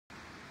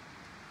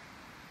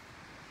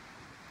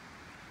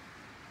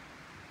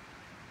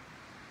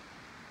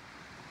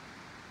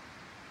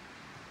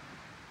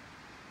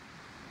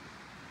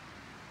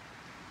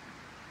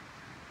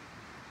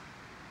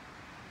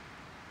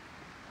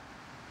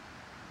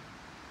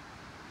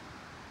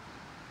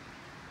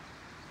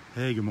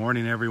Hey, good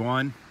morning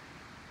everyone.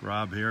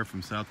 Rob here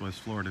from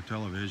Southwest Florida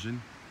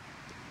Television.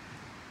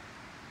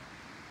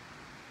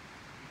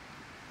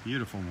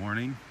 Beautiful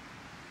morning.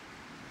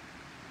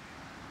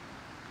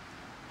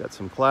 Got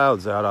some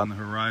clouds out on the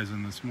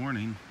horizon this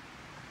morning.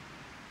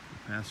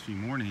 The past few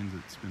mornings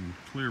it's been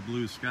clear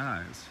blue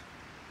skies.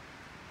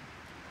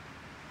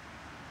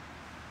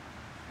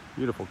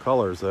 Beautiful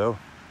colors though.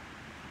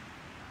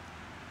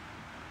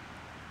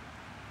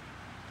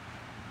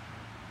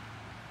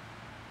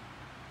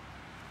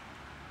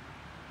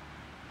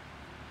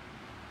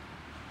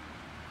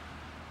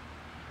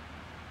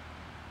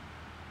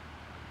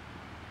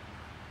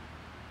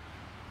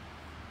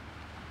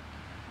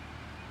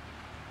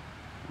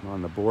 I'm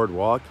on the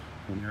boardwalk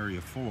in Area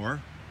 4.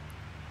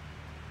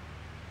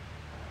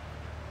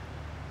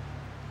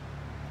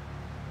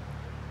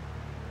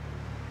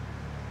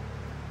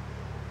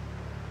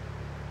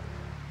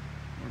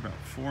 We're about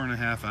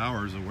 4.5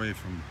 hours away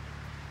from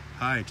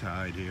high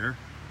tide here.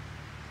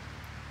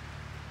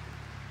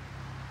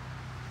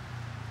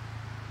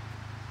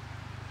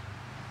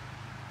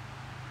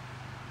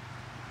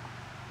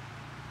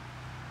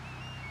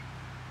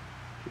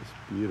 Just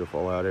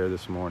beautiful out here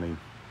this morning.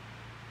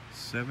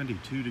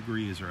 72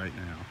 degrees right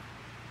now.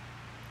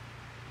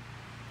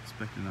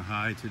 Expecting a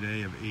high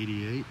today of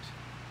 88.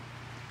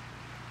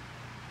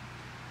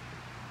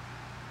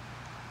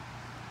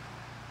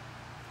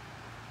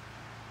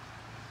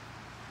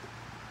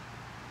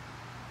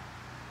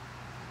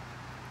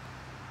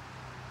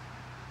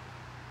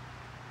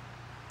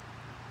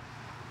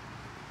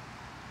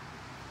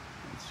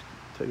 Let's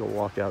take a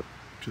walk out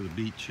to the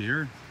beach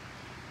here.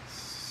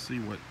 See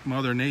what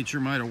Mother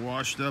Nature might have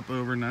washed up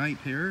overnight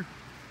here.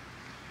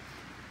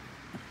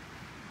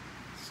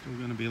 Still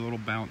going to be a little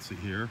bouncy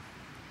here.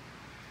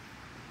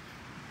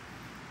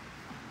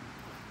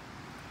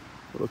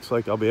 It looks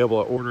like I'll be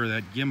able to order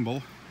that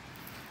gimbal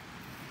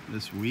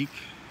this week.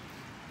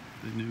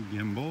 The new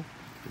gimbal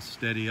to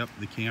steady up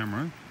the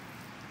camera.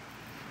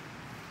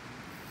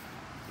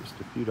 Just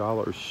a few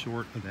dollars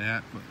short of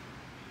that, but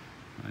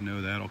I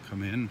know that'll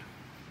come in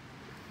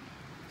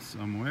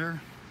somewhere.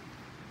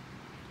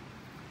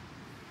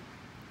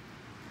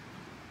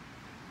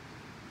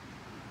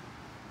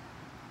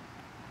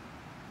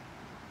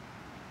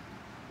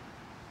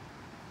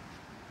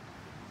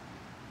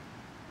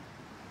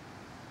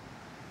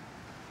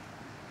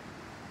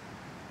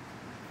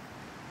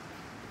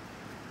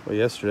 Well,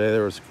 yesterday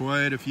there was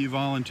quite a few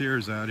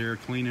volunteers out here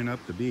cleaning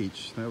up the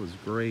beach. That was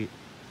great.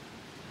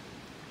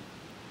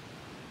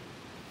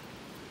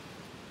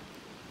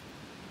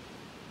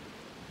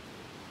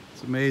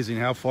 It's amazing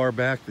how far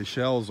back the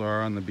shells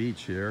are on the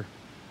beach here.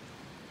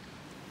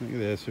 Look at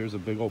this, here's a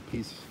big old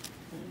piece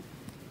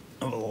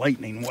of a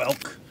lightning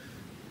whelk.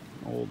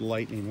 Old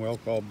lightning whelk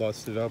all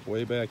busted up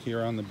way back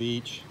here on the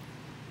beach.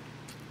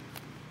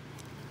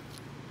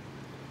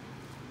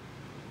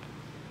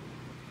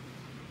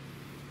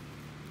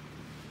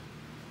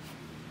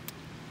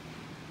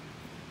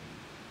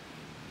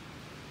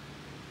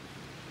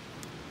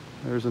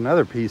 There's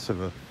another piece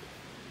of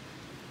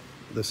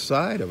the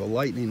side of a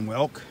lightning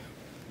whelk.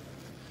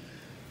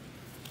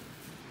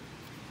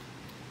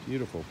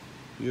 Beautiful,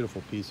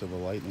 beautiful piece of a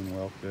lightning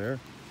whelk there.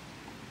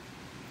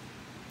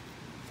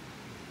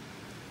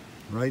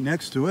 Right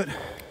next to it,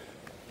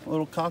 a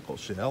little cockle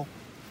shell.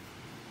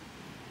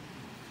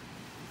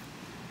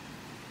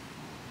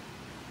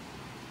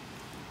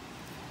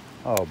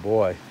 Oh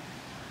boy,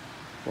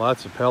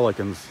 lots of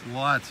pelicans.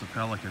 Lots of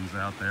pelicans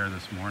out there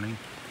this morning.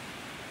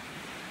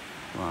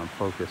 Come on,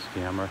 focus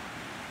camera.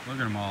 Look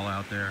at them all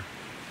out there.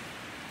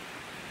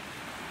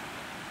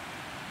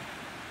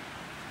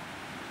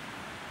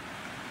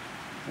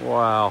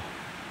 Wow.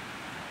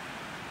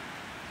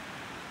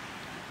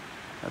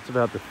 That's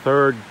about the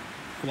third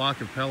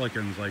flock of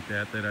pelicans like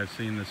that I've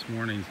seen this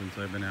morning since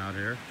I've been out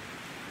here.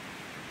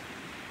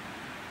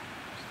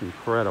 Just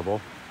incredible.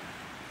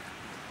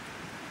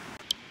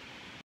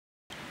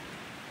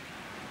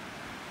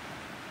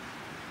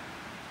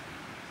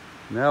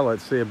 Now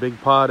let's see a big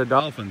pod of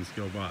dolphins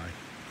go by.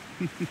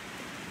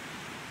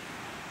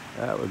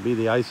 That would be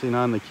the icing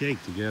on the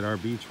cake to get our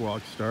beach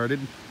walk started.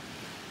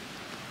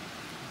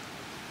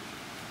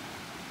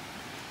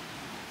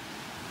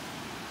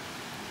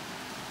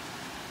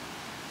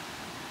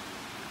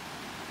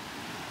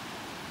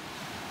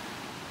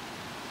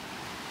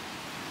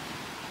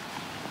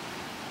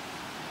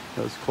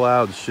 Those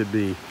clouds should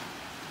be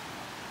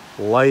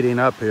lighting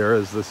up here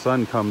as the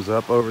sun comes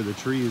up over the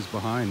trees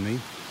behind me.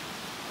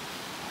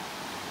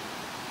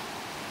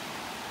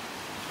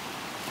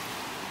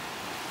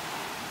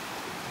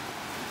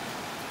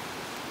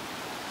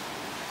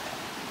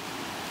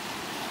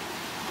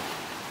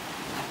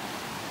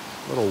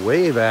 Little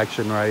wave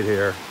action right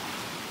here.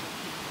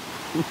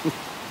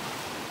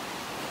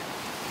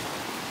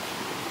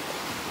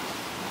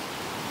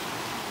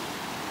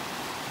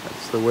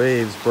 That's the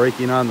waves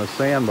breaking on the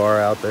sandbar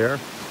out there.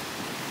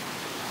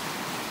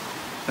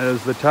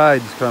 As the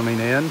tide's coming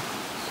in,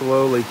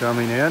 slowly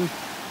coming in.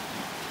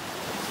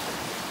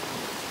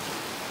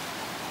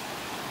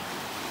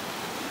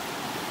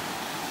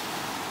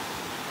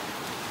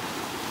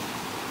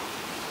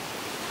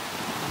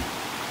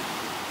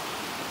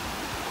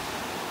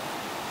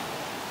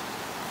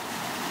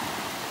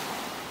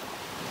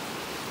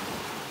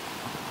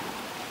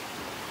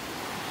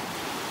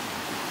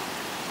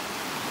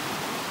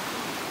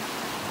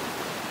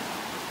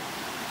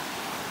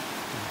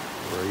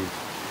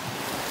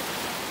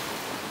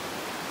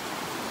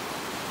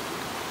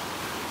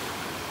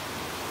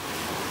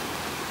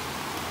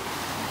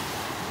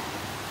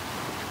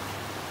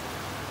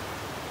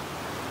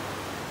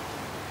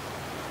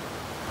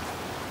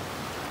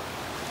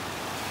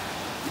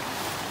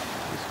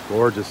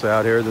 Gorgeous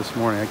out here this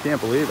morning. I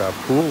can't believe how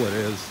cool it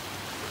is.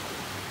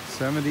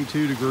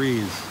 72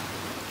 degrees.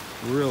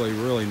 Really,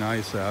 really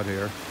nice out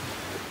here.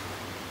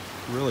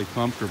 Really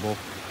comfortable.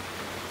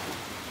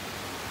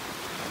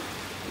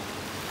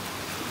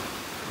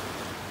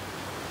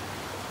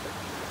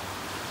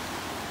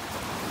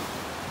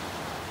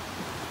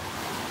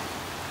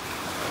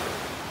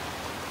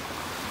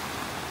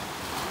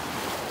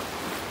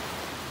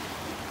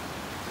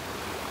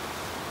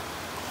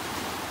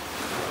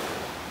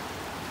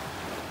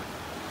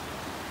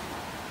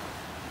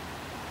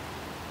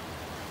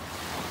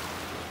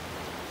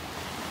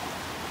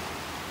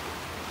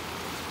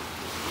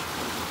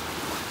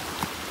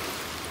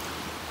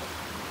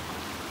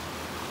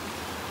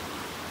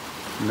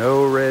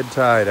 No red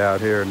tide out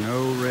here,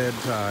 no red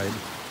tide.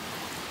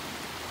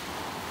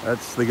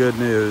 That's the good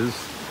news.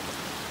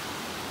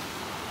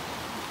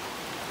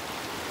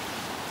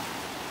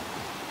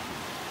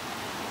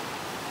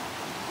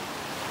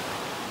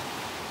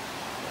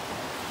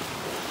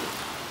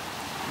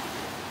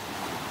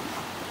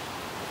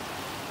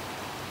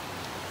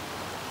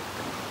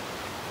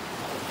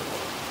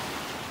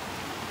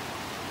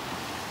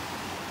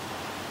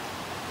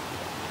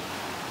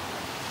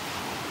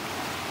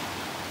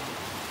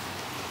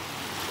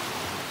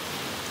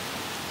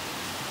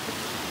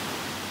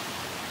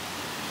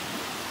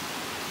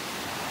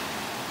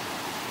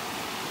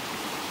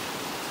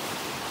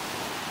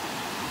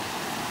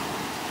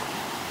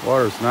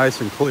 Water's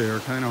nice and clear,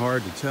 kind of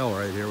hard to tell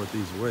right here with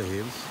these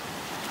waves.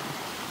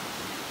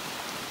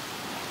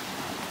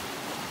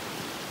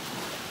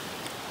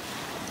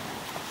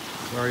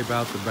 Sorry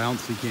about the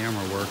bouncy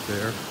camera work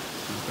there.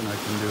 Nothing I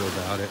can do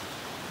about it.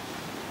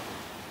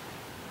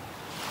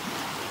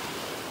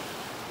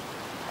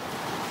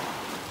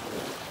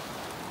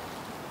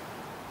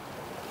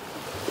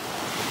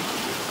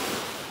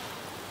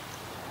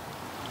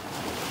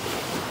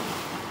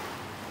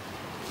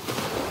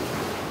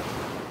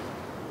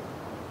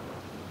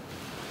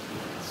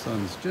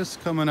 Sun's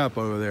just coming up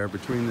over there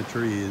between the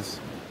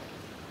trees.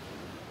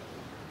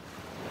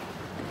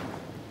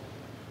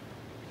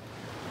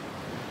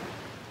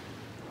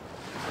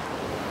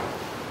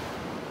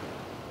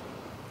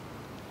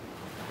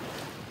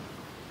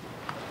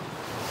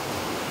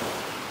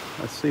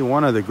 I see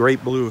one of the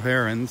great blue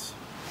herons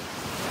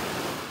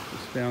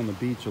just down the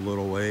beach a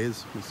little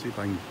ways. Let's see if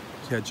I can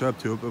catch up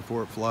to it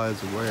before it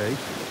flies away.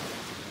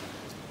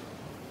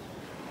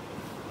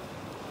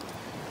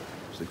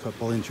 There's a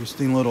couple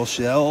interesting little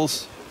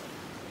shells.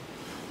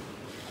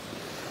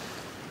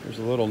 There's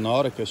a little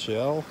Nautica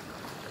shell.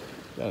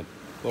 Got a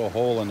little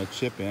hole and a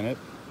chip in it.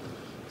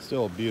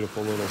 Still a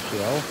beautiful little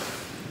shell.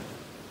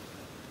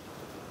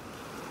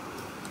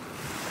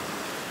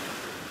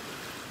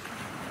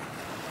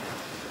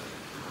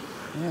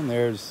 And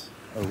there's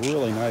a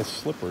really nice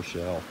slipper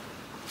shell.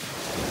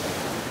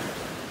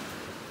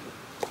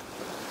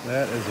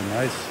 That is a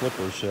nice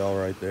slipper shell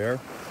right there.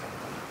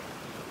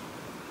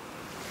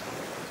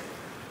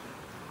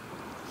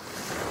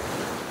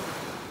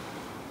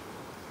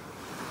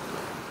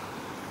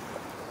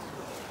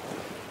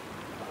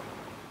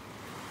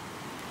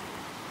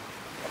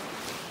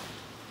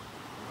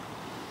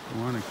 I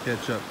want to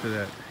catch up to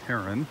that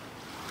heron.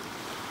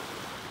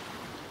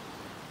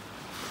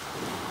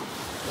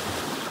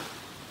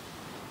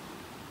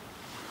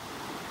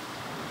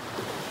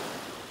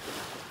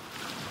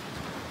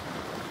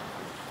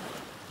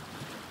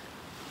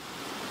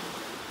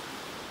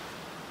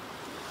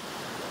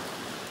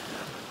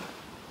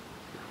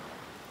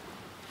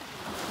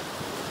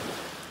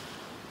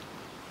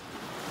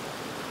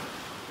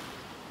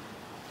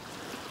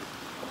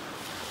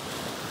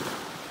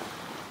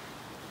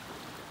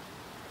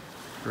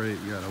 Great,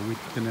 you got a weak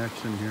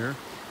connection here.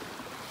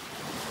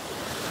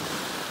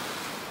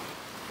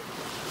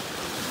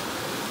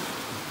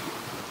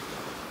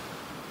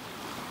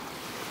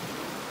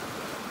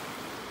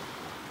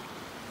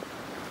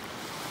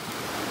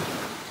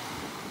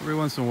 Every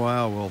once in a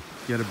while we'll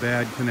get a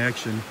bad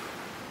connection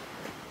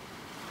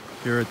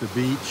here at the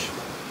beach.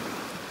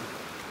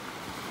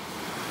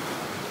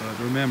 But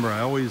remember, I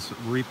always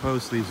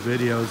repost these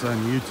videos on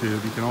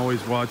YouTube. You can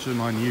always watch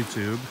them on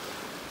YouTube.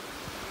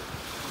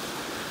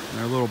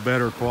 They're a little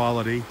better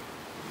quality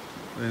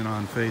than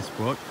on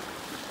Facebook.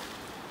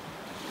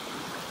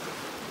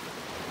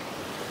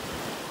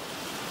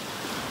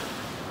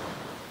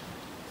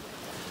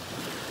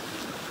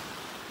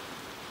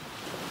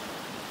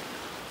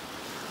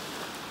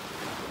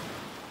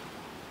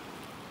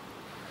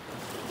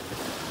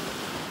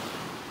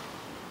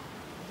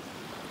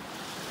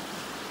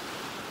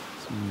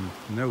 Some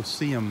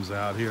no-see-ums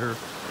out here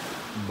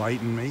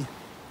biting me.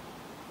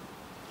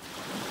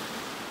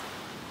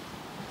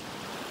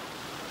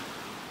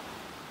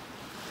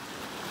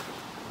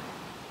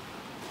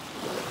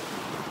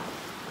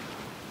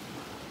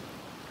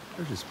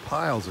 There's just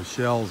piles of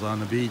shells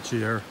on the beach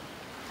here.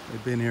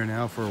 They've been here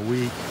now for a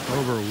week,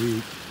 over a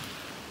week.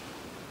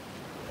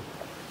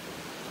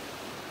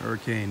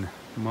 Hurricane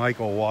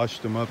Michael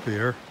washed them up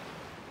here.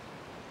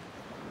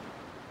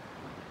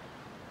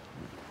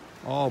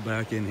 all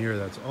back in here.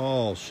 That's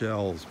all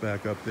shells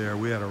back up there.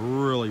 We had a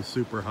really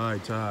super high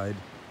tide.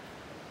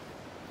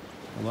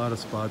 A lot of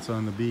spots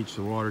on the beach,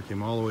 the water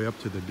came all the way up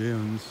to the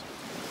dunes.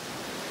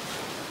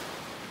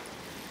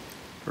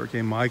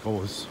 Hurricane Michael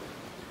was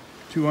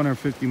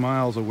 250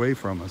 miles away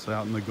from us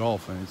out in the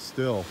Gulf, and it's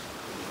still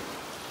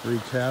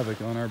wreaked havoc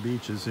on our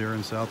beaches here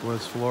in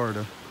Southwest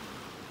Florida.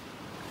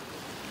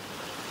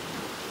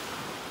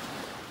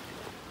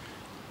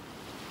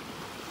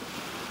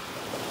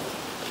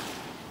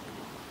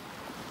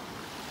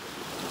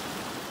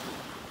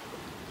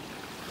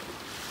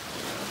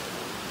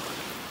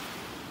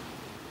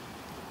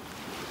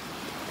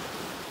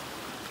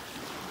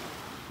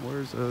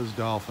 Where's those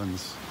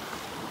dolphins?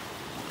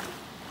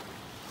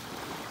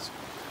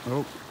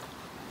 Oh,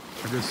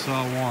 I just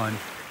saw one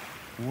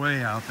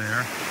way out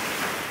there.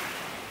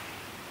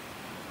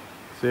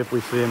 See if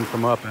we see him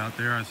come up out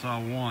there. I saw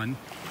one.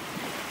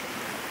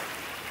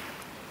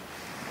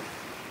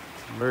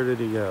 Where did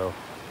he go?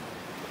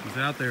 He's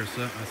out there,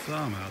 so I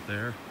saw him out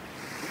there.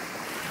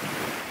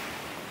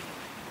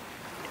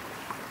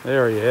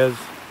 There he is.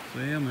 See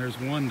him? There's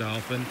one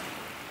dolphin.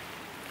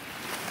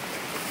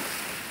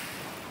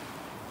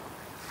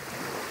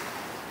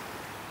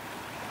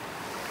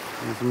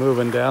 He's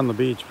moving down the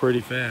beach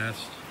pretty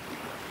fast.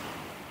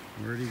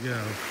 Where'd he go?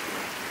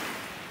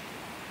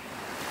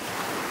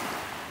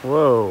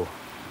 Whoa,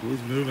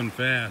 he's moving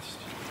fast.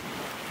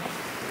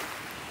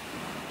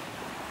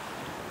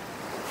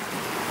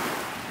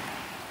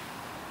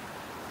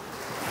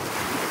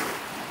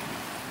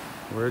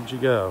 Where'd you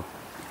go?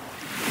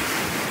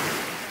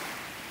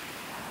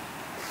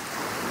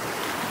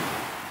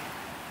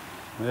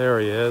 There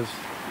he is.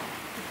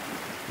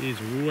 He's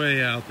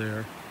way out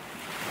there.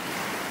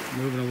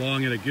 Moving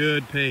along at a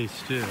good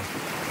pace, too.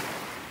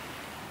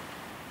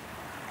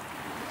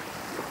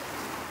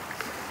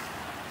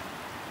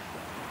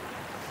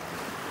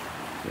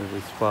 There we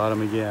spot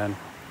him again.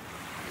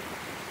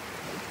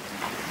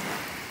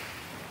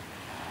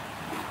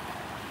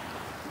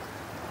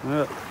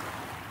 Oh.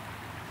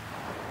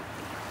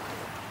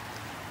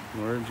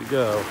 Where'd you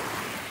go?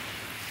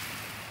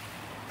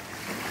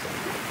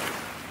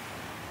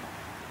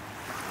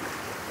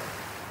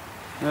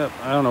 Yep,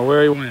 I don't know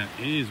where he went.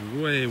 He's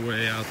way,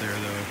 way out there,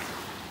 though.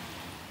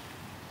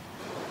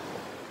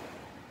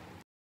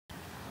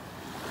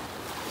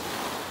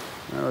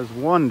 That was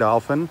one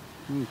dolphin.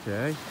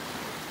 Okay.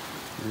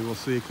 Maybe we'll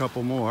see a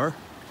couple more.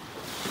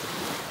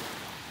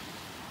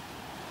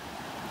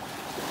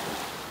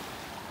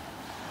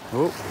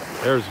 Oh,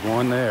 there's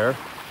one there.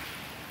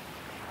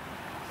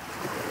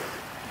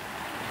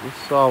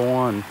 Just saw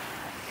one.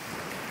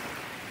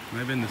 Might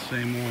have been the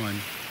same one.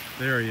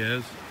 There he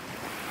is.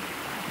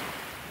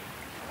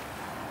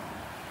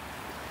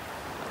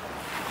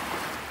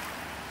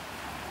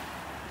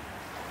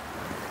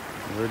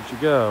 Where'd you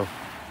go?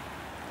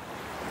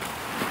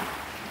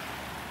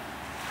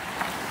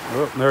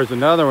 Oh, there's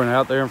another one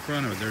out there in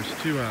front of it.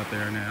 There's two out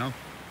there now.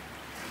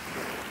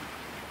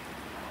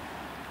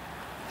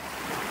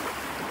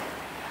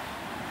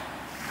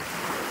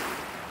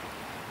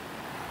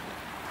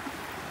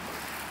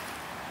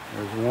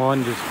 There's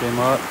one just came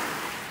up.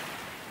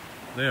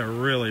 They are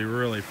really,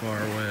 really far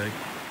away.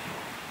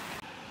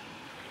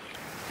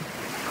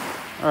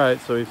 All right,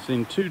 so we've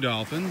seen two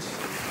dolphins.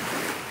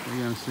 Are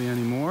you gonna see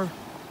any more?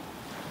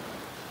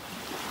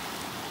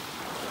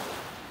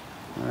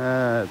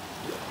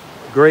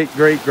 Great,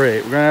 great,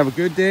 great. We're gonna have a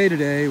good day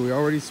today. We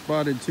already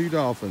spotted two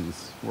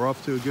dolphins. We're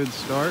off to a good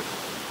start.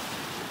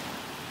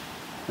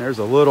 There's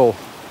a little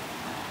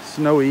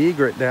snowy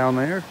egret down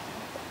there.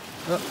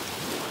 Oh.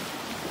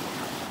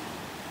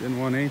 Didn't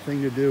want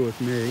anything to do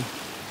with me.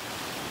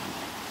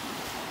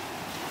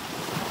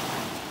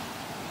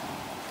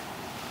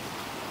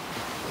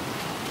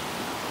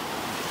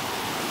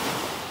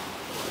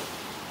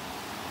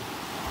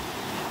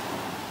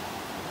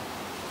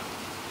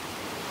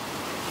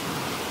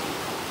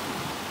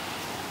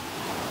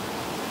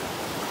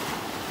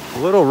 A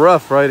little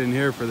rough right in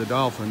here for the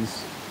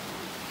dolphins.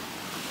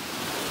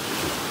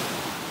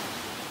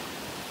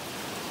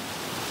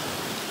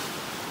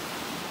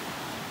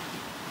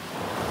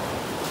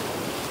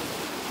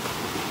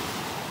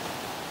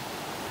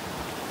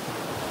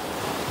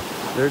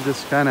 They're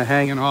just kind of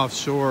hanging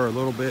offshore a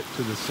little bit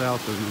to the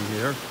south of me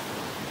here.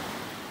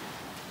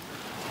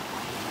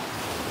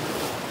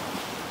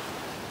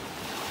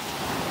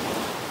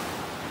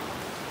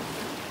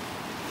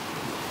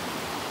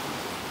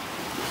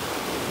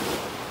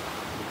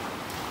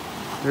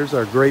 There's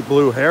our great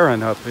blue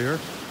heron up here.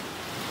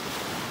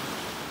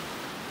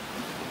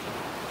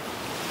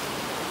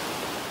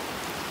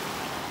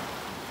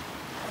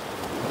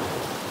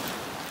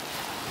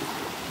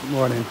 Good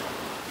morning.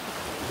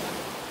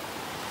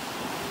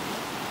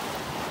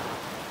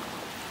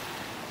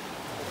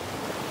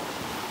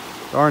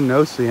 Darn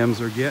no-see-ums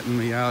are getting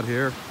me out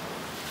here.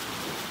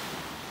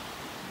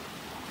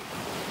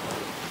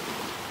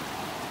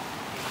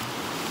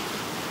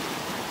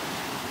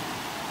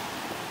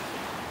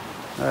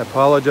 I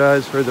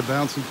apologize for the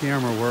bouncy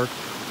camera work.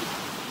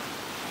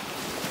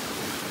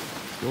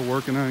 Still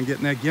working on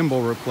getting that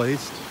gimbal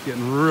replaced.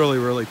 Getting really,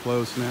 really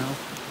close now.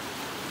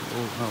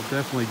 I'll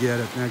definitely get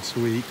it next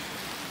week.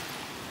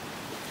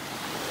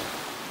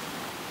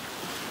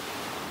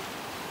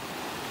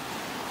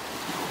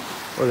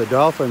 Well, the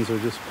dolphins are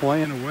just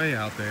playing away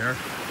out there.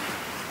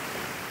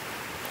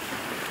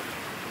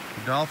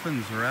 The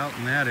dolphins are out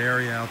in that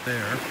area out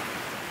there.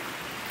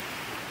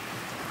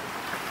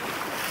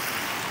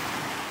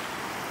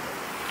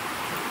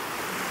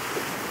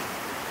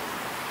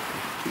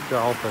 Two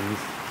dolphins.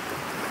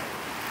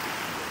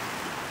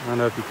 I don't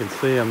know if you can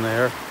see them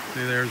there.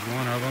 See, there's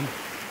one of them.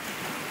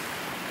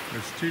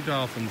 There's two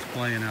dolphins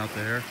playing out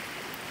there.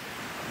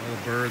 All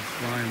the birds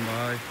flying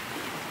by.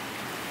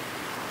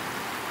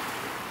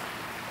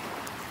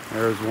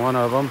 There's one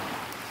of them.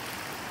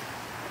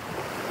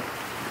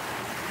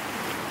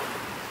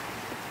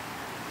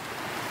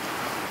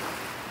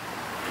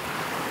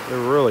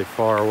 They're really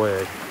far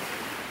away.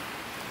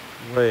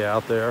 Way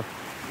out there.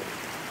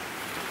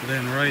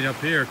 Then right up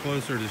here,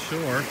 closer to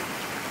shore.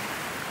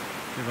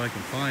 See if I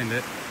can find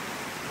it.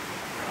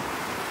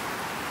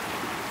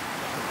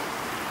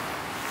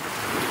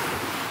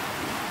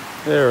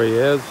 There he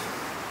is.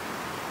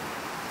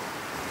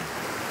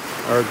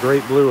 Our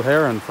great blue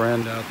heron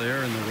friend out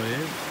there in the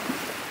waves.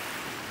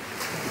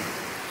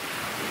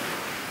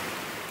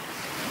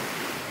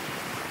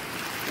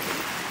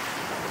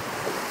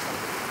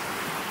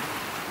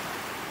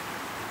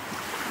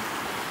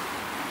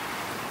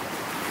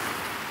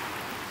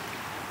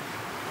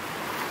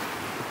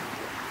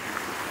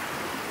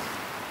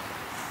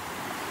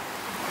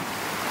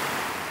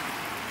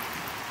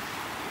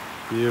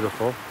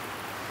 Beautiful.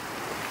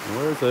 And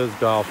where's those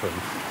dolphins?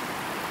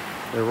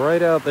 They're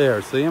right out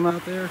there. See them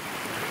out there?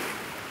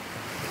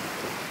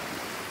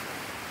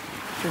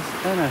 Just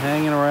kind of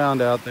hanging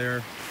around out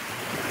there,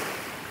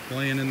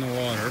 playing in the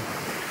water.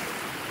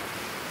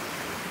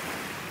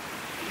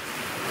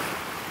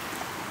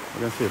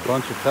 We're going to see a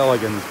bunch of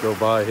pelicans go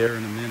by here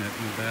in a minute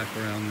in the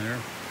background there.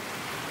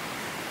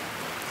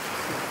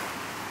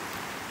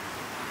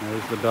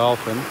 There's the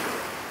dolphin.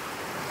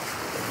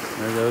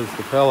 There goes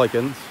the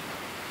pelicans.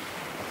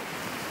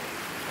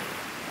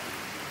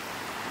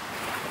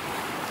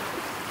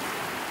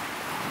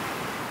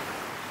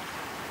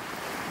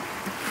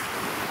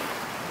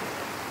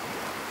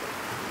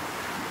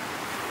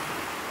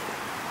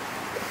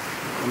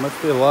 There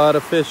must be a lot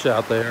of fish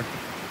out there.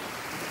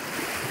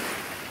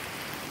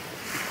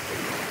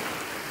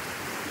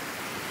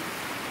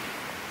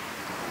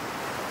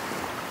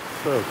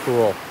 So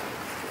cool.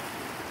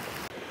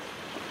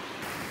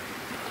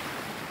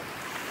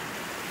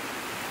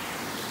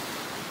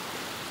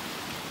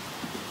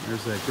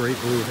 There's that great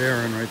blue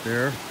heron right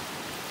there,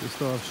 just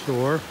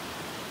offshore,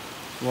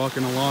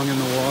 walking along in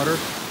the water.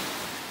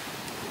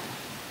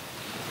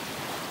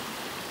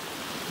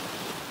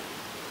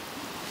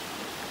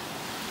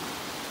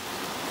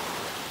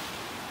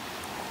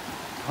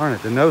 Darn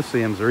it, the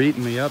no-see-ums are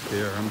eating me up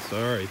here. I'm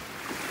sorry.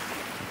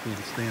 I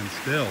can't stand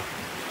still.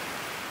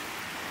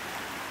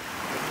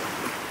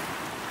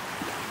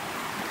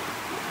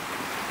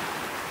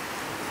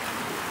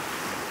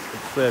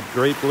 It's that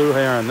great blue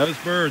heron. Those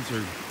birds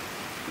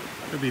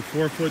could be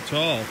 4 foot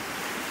tall,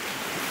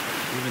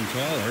 even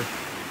taller.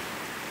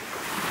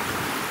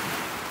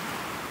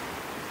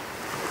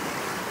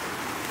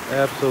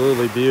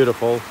 Absolutely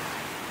beautiful.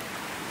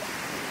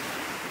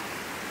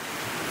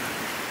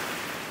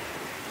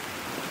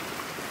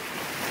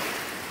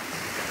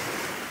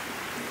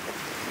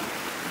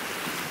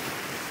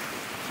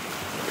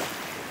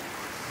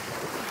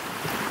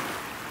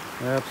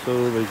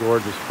 Absolutely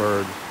gorgeous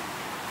birds.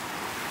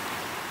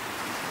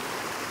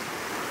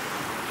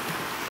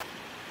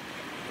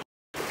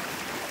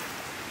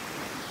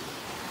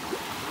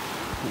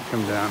 I'll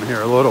come down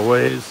here a little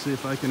ways, see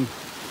if I can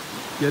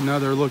get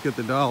another look at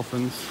the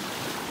dolphins.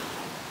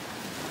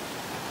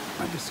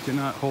 I just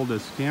cannot hold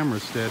this camera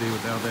steady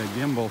without that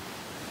gimbal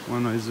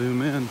when I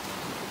zoom in.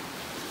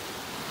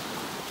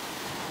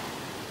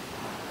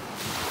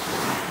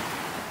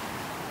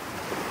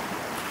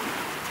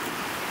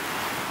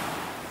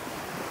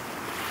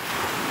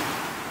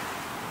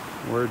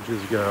 Where'd you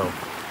go?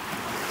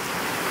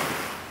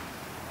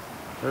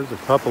 There's a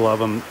couple of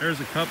them. There's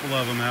a couple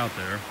of them out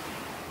there.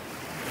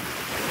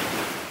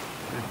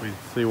 If we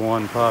see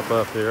one pop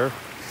up here.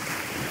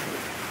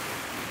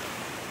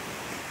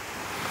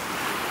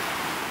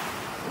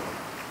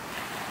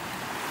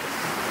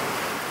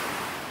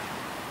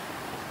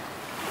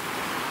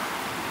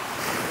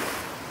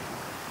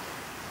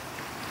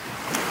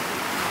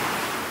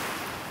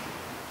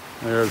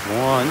 There's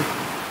one,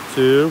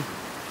 two.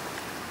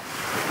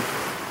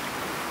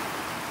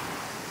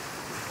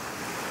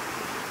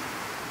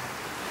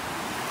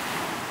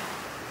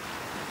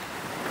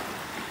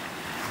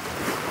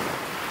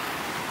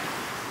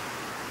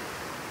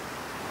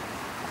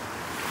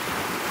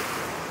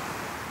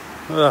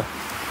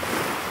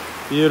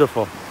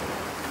 Beautiful.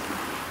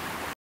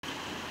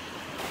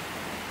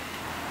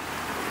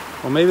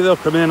 Well, maybe they'll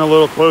come in a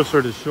little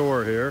closer to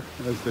shore here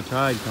as the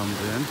tide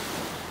comes in,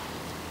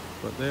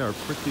 but they are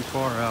pretty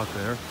far out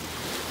there.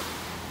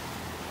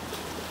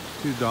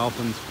 Two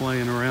dolphins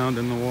playing around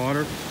in the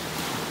water.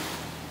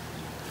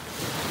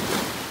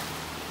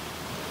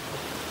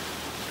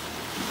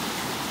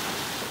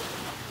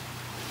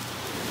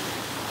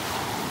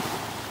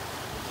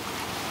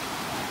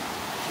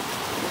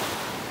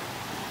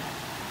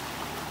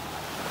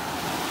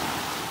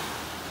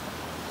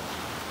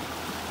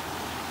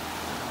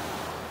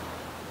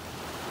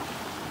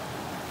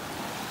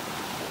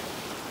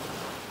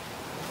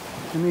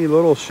 Any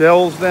little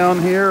shells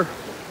down here?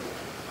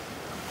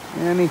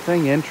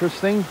 Anything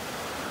interesting?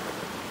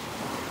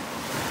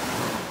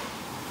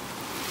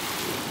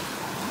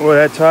 Boy,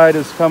 that tide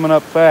is coming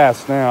up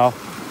fast now.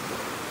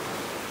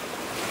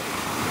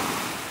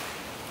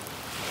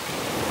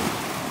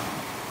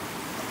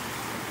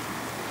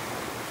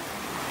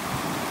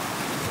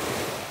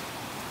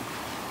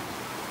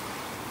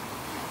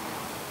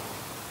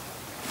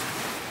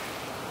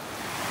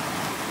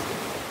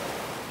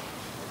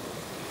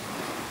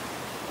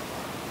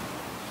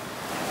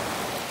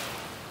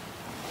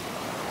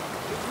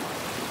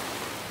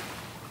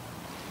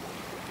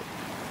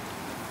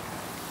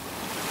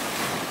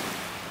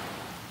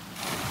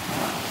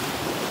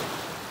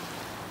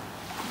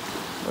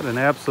 What an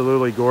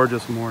absolutely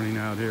gorgeous morning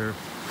out here.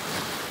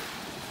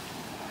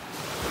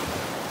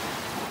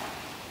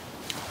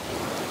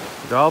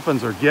 The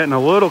dolphins are getting a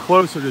little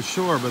closer to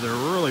shore, but they're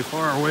really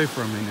far away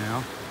from me now.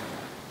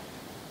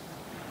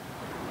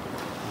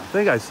 I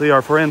think I see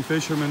our friend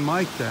Fisherman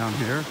Mike down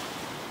here.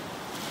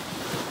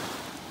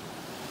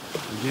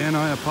 Again,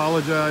 I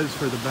apologize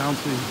for the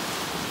bouncy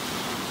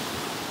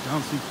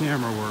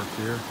camera work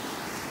here.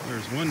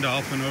 There's one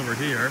dolphin over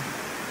here.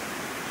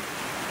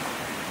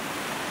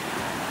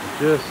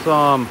 Just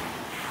saw him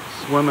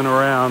swimming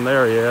around.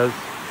 There he is.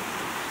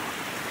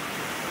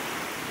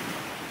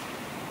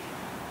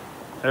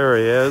 There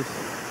he is.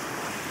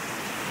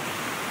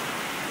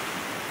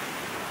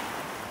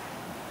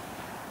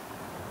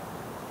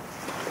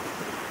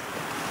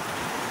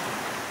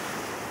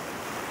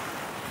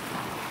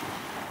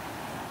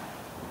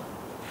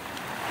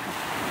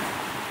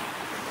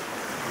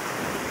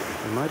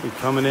 He might be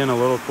coming in a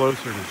little closer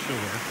to shore.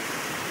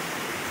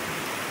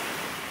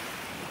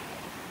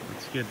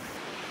 Let's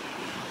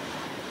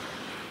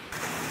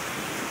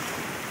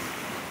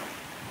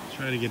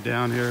try to get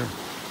down here.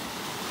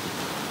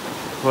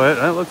 But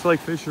that looks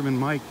like Fisherman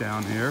Mike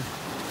down here.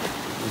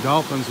 The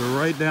dolphins are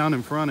right down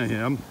in front of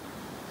him.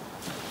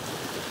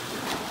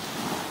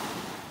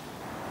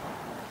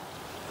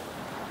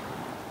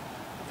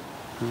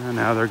 And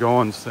now they're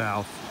going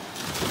south.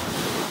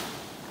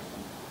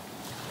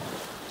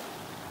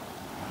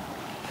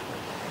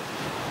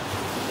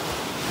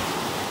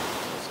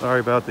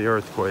 Sorry about the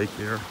earthquake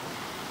here.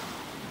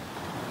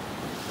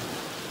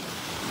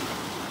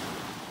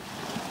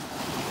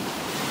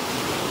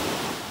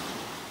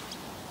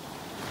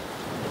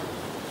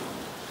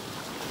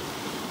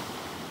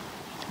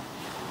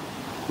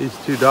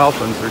 These two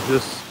dolphins are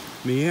just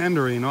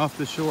meandering off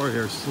the shore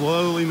here,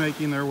 slowly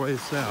making their way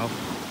south.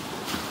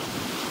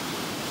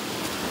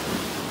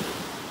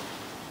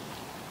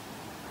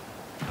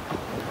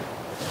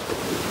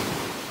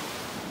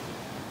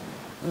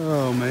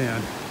 Oh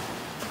man.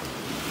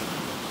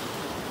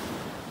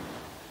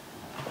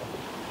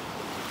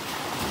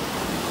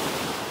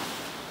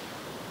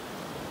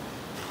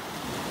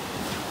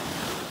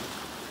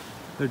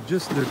 They're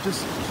just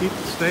keep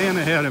staying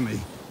ahead of me.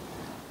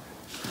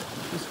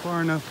 Just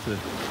far enough to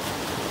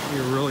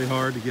be really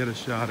hard to get a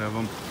shot of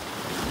them.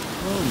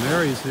 Oh,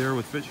 Mary's here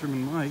with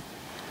Fisherman Mike.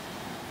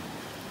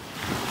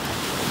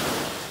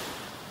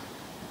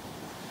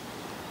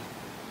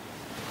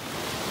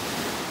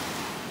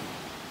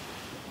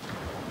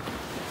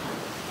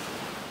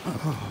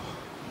 Oh.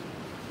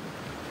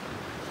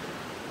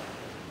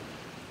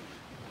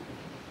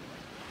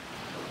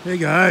 Hey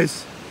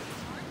guys.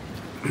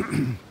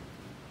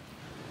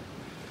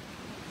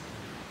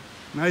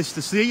 Nice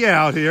to see you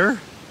out here.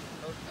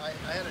 I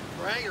had to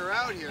drag her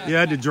out here. You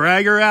had to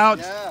drag her out?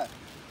 Yeah.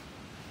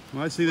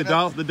 Well, I see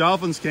the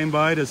dolphins came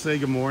by to say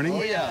good morning.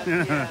 Oh,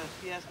 yeah.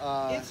 Yes.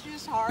 It's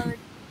just hard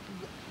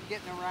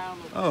getting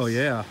around with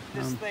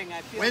this thing.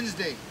 I feel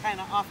Wednesday. kind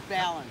of off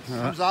balance.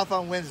 Comes off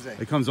on Wednesday.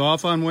 It comes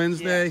off on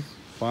Wednesday? Yes.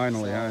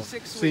 Finally. So,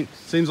 6 weeks.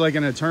 Seems like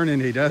an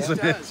eternity, doesn't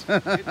It it? does.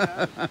 It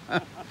does.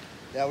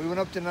 Yeah, we went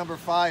up to number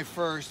 5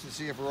 first to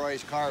see if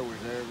Roy's car was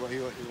there, but he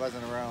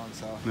wasn't around,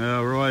 so.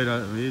 No, Roy,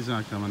 he's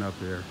not coming up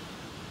here.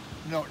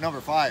 No,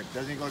 number 5.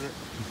 Doesn't he go to...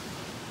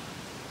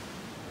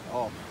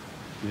 Oh.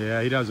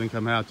 Yeah, he doesn't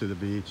come out to the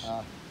beach.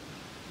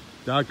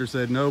 Doctor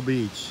said no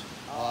beach.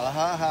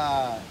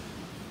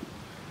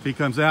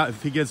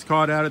 If he gets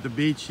caught out at the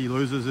beach, he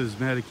loses his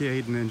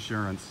Medicaid and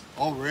insurance.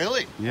 Oh,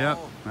 really? Yep,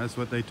 Oh. that's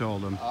what they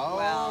told him. Oh.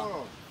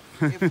 Well,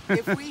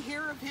 if we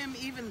hear of him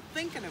even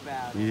thinking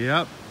about it,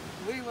 Yep.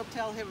 we will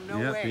tell him no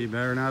Yep, way. he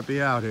better not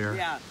be out here.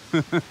 Yeah.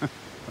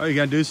 Oh, you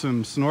gotta do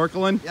some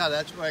snorkeling? Yeah,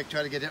 that's why I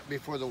try to get it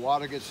before the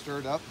water gets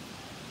stirred up.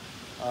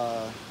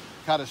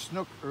 Caught a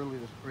snook earlier,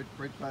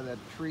 right by that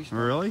tree snook.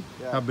 Really?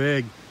 Yeah. How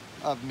big?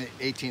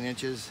 18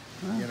 inches,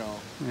 you know.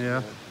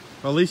 Yeah.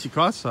 Well, at least you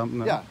caught something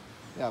though. Yeah.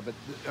 Yeah, but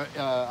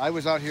I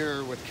was out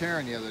here with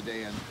Karen the other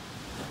day, and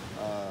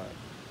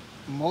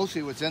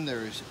mostly what's in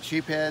there is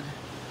sheephead.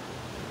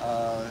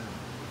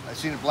 I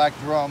seen a black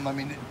drum. I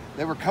mean,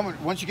 they were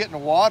coming, once you get in the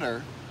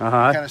water,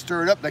 kind of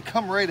stir it up, they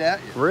come right at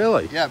you.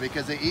 Really? Yeah,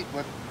 because they eat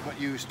what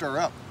you stir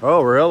up.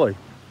 Oh, really?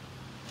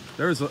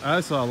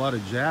 I saw a lot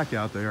of jack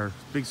out there,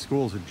 big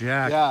schools of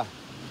jack. Yeah.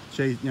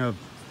 You know,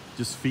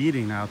 just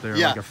feeding out there,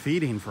 Yeah. like a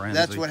feeding frenzy.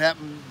 That's what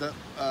happened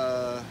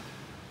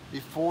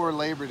before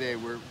Labor Day,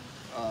 where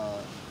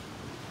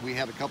we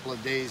had a couple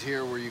of days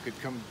here where you could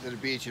come to the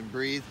beach and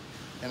breathe.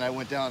 And I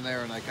went down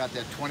there and I caught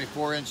that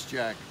 24-inch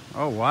jack.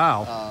 Oh,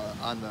 wow.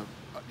 On the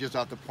just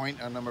off the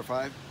point on number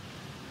 5,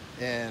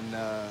 and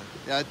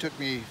yeah, it took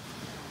me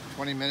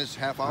 20 minutes,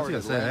 half hour. I was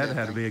gonna say that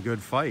had to be a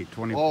good fight.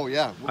 20. Oh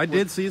yeah. I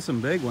did see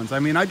some big ones. I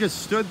mean, I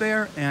just stood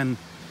there and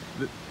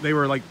they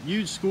were like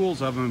huge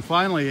schools of them. And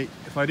finally,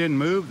 if I didn't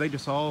move, they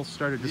just all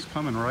started just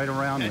coming right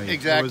around me.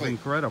 Exactly. It was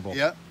incredible.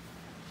 Yeah.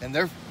 And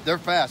they're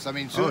fast. I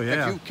mean, so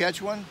yeah. if you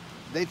catch one,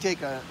 they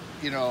take a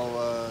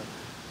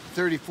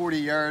 30, 40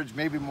 yards,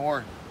 maybe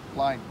more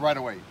line right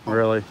away.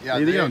 Really? Yeah.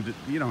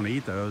 You don't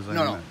eat those. I mean,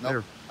 no.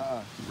 They're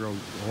real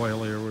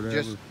oily or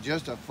whatever.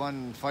 Just a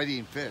fun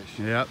fighting fish.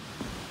 Yep.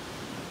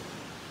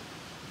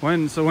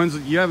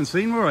 You haven't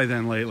seen Roy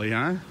then lately,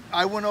 huh?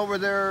 I went over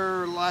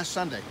there last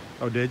Sunday.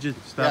 Oh, did you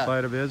stop by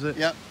to visit?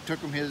 Yep. Took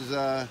him his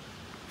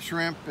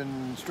shrimp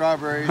and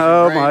strawberries.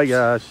 Oh and my grapes.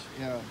 gosh.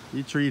 Yeah.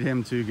 You treat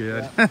him too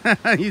good.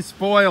 Yeah. You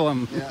spoil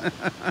him. Yeah.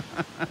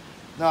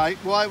 No,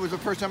 it was the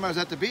first time I was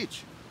at the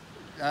beach.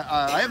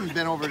 I haven't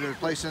been over to the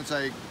place since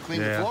I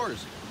cleaned the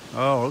floors.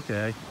 Oh,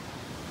 okay.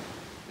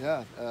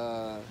 Yeah.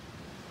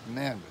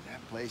 Man, but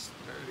that place is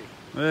dirty.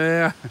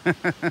 Yeah.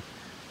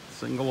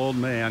 Single old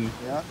man.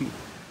 Yeah.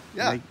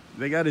 Yeah.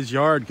 They got his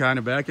yard kind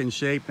of back in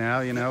shape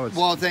now, you know.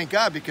 Well, thank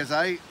God, because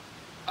I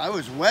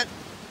was wet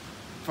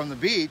from the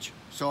beach,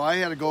 so I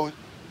had to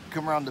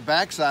come around the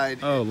backside.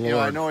 Oh, Lord. You know,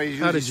 I know he's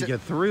How did you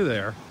get through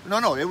there?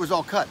 No, it was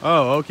all cut.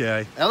 Oh,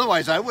 okay.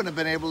 Otherwise, I wouldn't have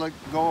been able to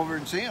go over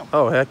and see him.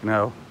 Oh, heck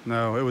no.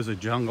 No, it was a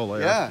jungle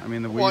there. Yeah. I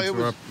mean, the weeds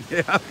were up.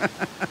 Yeah.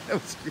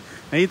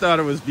 He thought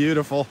it was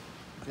beautiful.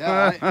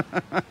 Yeah,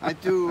 I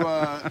threw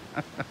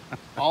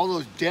all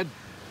those dead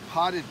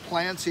potted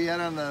plants he had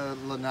on the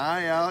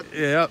lanai out.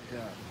 Yep.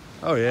 Yeah.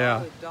 Oh,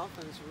 yeah. Oh, the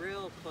dolphin's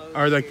real close.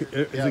 Are they? Here.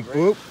 Is Yeah, he? right.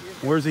 Whoop.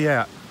 Where's he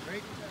at?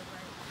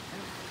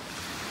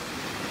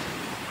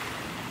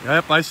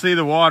 Yep, I see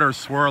the water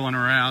swirling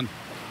around.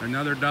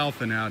 Another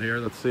dolphin out here.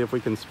 Let's see if we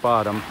can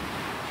spot him.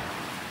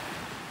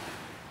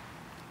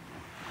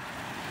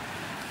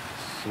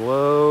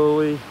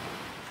 Slowly. Yeah,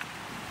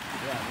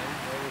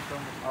 they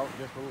were out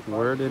just a little.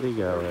 Where did he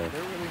go? They're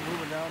really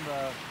moving down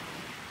the.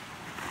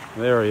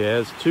 There he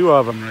is. 2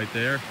 of them right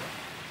there.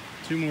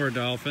 2 more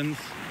dolphins.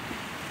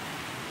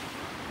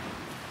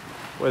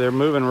 Boy, they're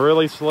moving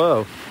really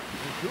slow.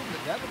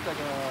 That looks like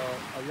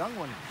a young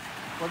one.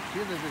 Let's see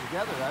if they're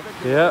together. I bet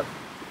Yep.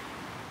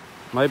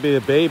 Might be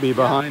a baby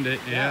behind it.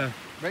 Yeah.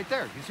 Right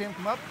there. You see him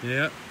come up?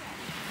 Yeah.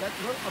 That's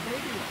a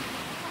baby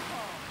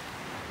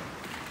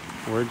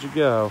one. Where'd you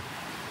go?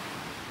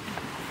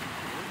 There's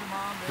the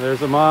mom there.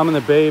 There's a mom and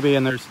the baby,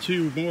 and there's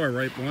 2 more,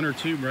 right? 1 or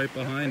 2 right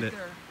behind it.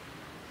 There.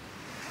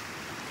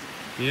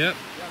 Yep.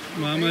 Yeah,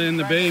 Mama and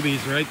the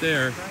baby's right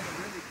there. Trying to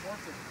really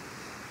force it.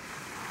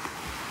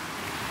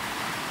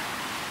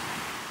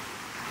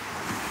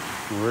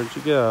 Where'd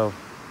you go?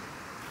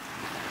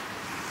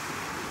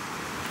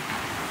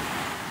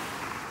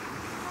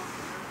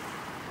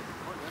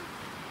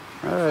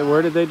 All right,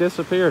 where did they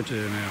disappear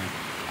to now?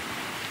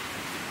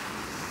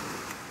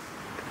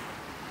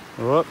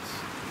 Whoops.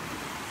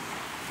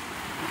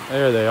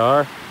 There they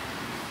are.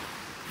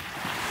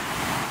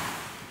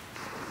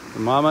 The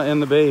mama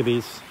and the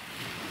babies.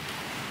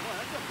 Boy,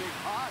 that's a big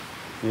pod.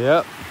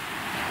 Yep.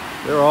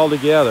 They're all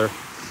together.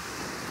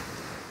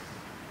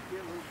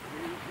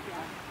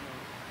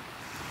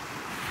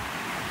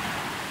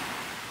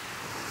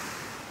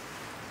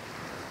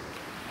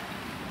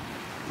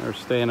 They're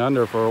staying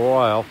under for a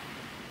while.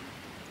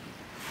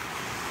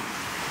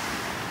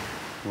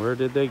 Where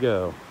did they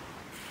go?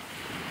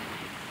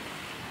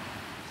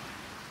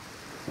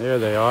 There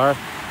they are.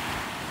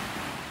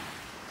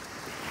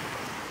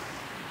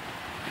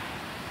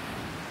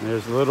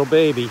 There's a little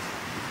baby.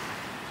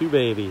 2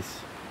 babies.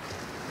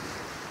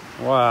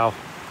 Wow.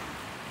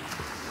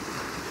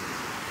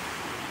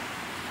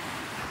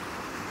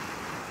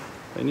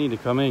 They need to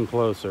come in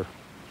closer.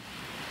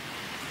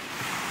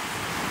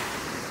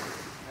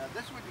 Yeah,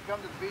 this is when you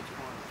come to the beach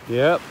for.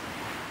 Yep.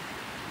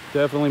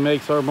 Definitely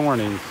makes our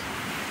mornings.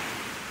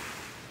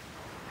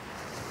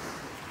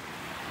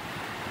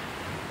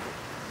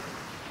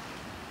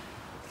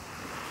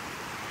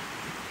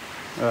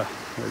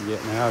 They're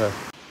getting out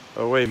of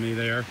away from me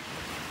there.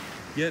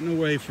 Getting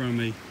away from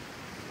me.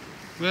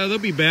 Well, they'll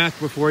be back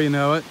before you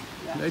know it.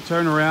 Yeah. They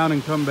turn around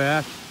and come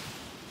back.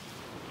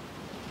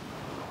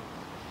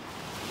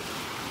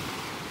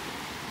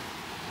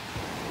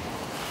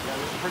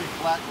 Yeah, it's a pretty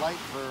flat light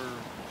for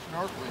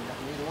snorkeling.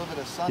 You need a little bit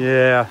of sun.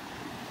 Yeah.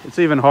 It's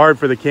even hard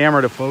for the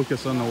camera to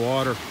focus on the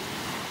water.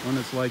 when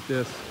it's like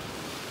this.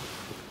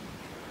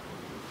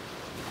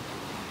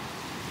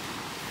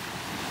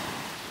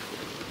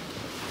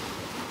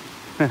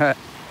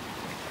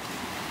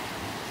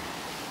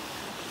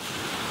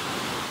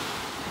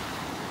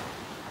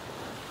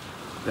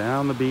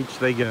 Down the beach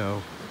they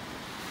go.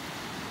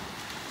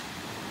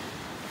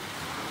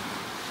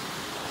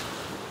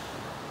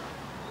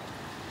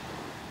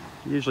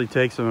 Usually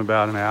takes them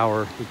about an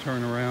hour to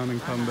turn around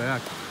and come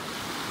back.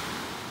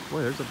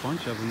 Boy, there's a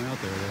bunch of them out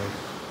there though.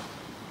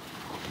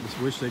 Just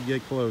wish they'd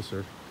get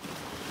closer.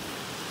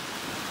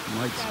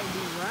 Mike's gotta be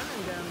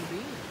running down the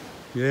beach.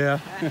 yeah.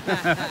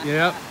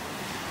 Yep.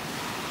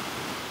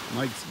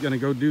 Mike's gonna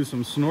go do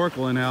some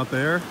snorkeling out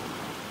there.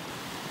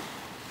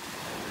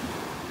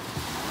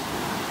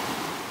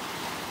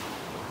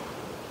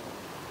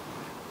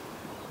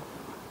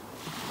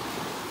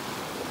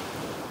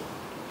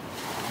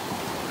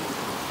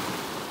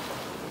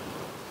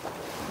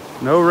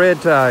 No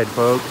red tide,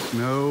 folks.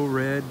 No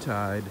red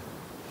tide.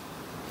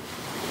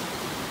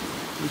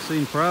 We've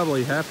seen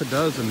probably half a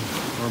dozen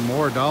or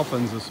more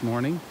dolphins this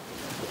morning.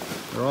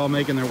 They're all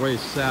making their way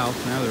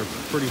south. Now they're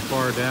pretty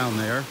far down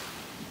there.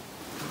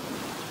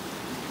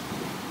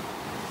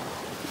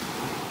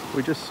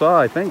 We just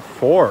saw, I think,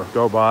 4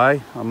 go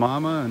by. A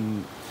mama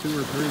and 2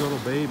 or 3 little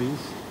babies.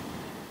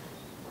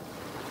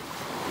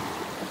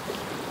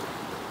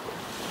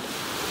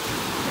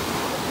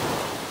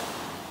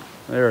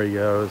 There he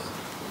goes.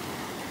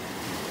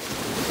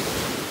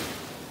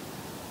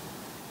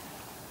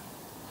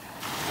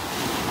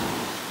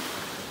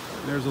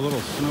 There's a little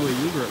snowy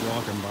egret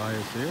walking by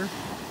us here.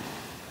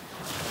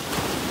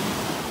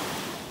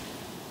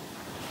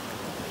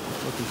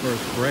 Looking for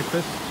his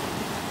breakfast.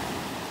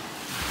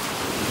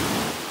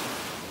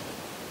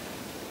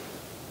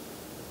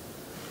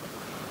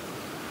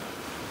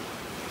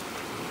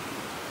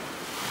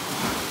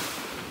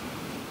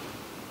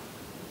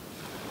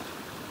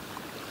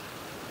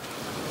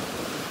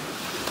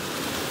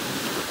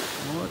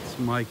 What's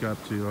Mike up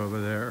to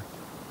over there?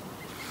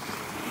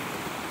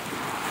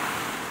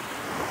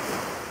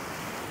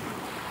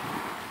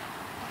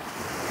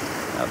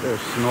 Out there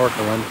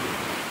snorkeling.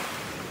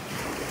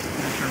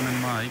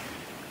 Fisherman Mike.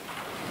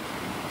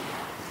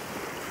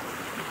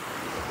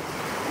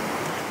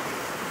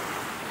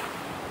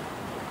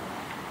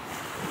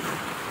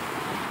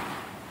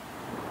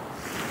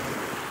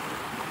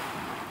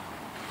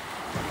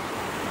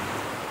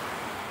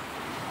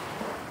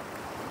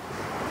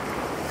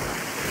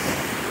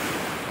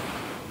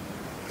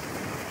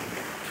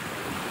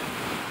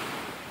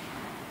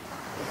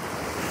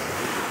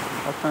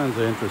 All kinds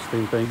of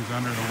interesting things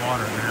under the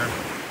water there.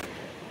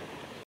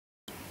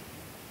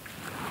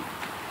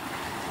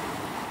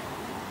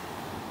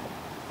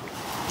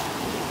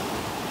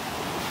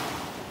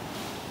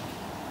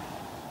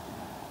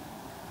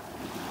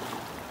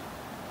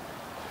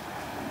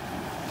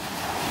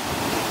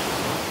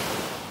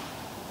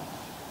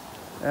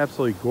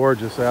 Absolutely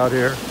gorgeous out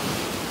here.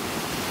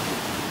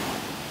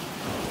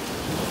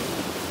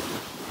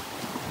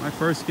 When I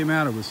first came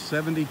out, it was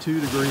 72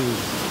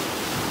 degrees.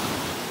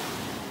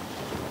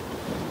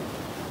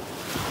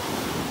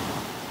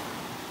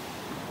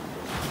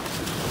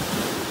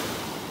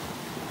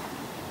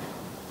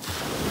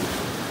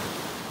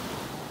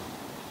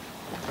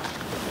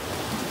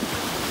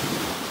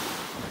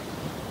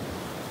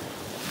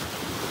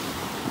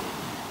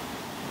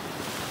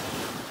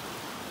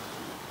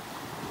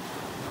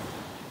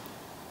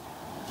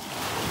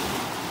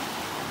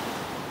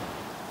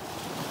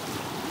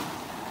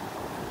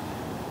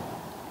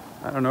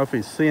 I don't know if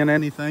he's seeing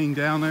anything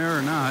down there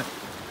or not.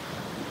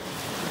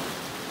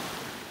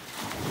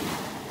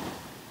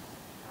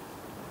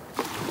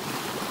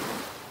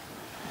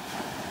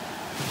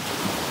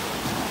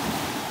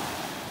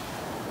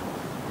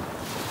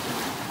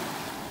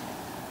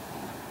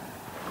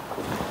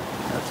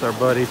 That's our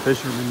buddy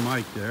Fisherman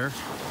Mike there.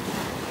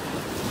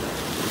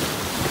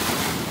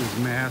 His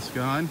mask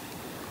on.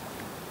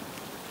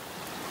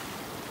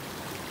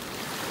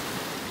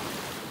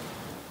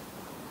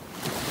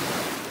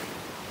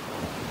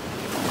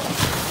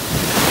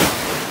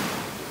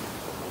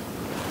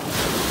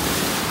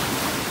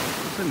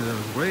 Listen to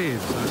those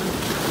waves, huh?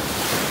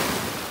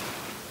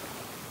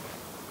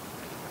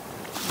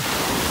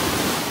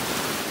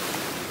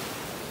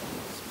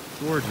 It's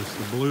gorgeous.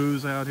 The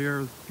blues out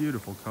here,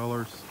 beautiful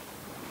colors.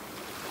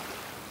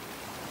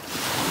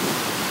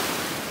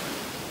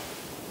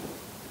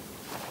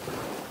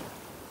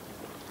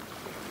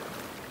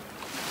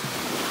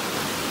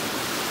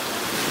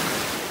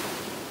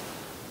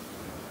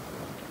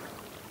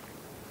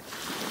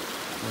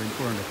 Waiting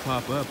for him to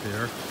pop up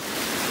here.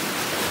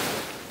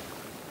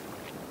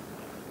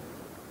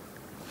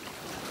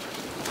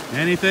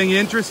 Anything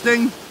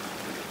interesting?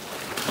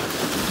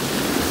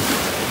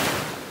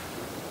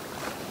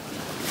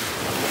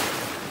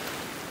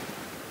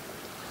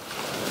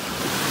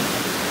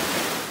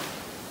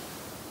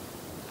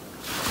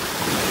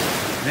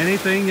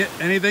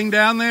 Anything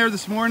down there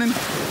this morning? A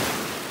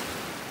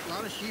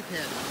lot of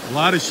sheephead. A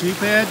lot of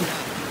sheephead?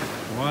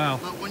 Yeah. Wow.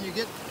 But when you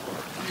get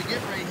when you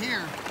get right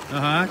here,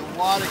 Uh-huh. the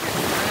water gets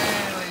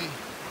really,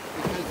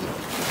 because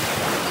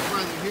that's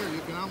right here,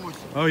 you can almost,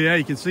 Oh yeah,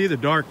 you can see the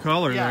dark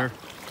color Yeah. there.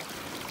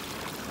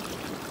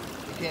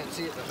 you can't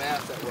see it in the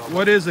mask that well.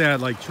 What is that?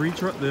 Like tree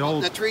trunk? The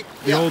old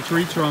yeah. old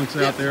tree trunks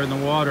Yeah. out there in the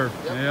water.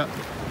 Yep. Yeah.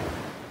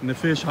 And the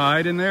fish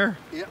hide in there?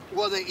 Yeah,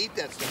 well, they eat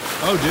that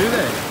stuff. Oh, do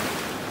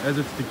they? As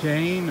it's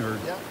decaying, or?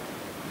 Yeah,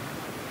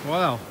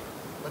 Wow.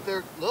 but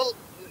they're little,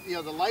 you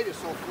know, the light is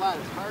so flat,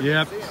 it's hard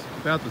Yeah, to see them.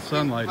 about the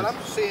sunlight. But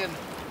I'm seeing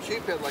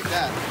sheephead like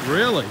that.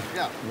 Really?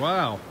 Yeah.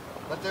 Wow.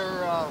 But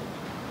they're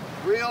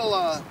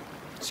real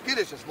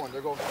skittish this morning.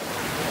 They're going,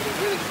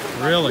 they're really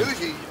swimming. Really?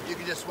 Usually you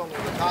can just swim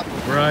over the top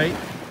of them. Right.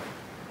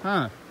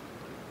 Huh.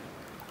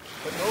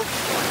 But no,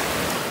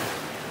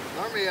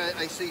 normally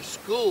I see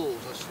schools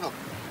of snook,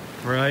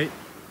 Right.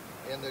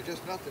 and they're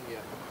just nothing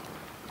yet.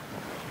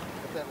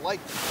 But that light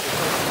is so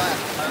flat,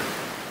 it's hard.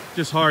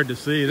 Just hard to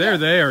see. They're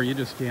there. You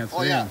just can't see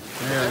Oh, yeah. them.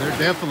 Yeah, they're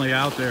definitely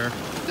out there.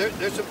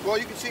 There's some, well,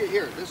 you can see it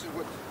here. This is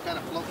what's kind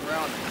of floating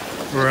around.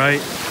 Right.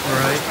 When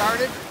I Right.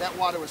 started, that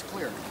water was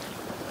clear.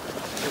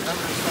 None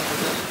of this stuff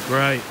was in it.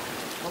 Right.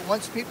 But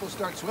once people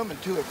start swimming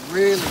too, it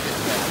really gets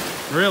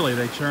bad. Really?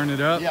 They churn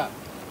it up? Yeah,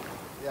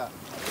 yeah.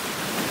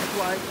 That's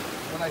why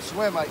when I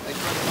swim, I try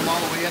to come all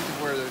the way into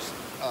where there's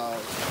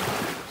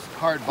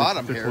hard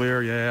bottom The here.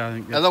 clear, yeah. I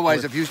think that's Otherwise,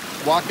 clear. if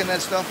you walk in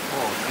that stuff,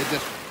 oh, it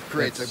just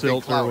creates That a big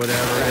silt cloud. or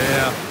whatever, Right.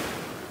 yeah.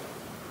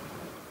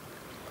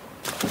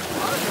 A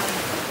lot of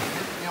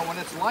times, you know, when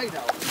it's light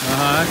out,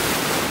 Uh-huh.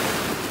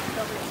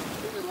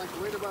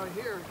 like right about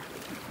here,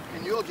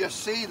 and you'll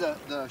just see the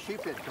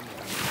sheephead come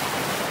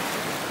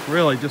in.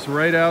 Really, just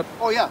right out.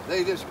 Oh yeah,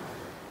 they just,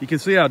 You can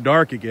see how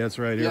dark it gets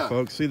right here, Yeah.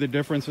 folks. See the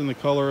difference in the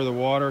color of the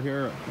water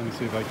here? Let me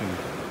see if I can.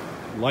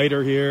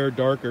 Lighter here,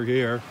 darker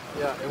here.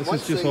 yeah. And This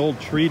once is just they, old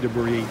tree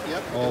debris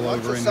yep, all and once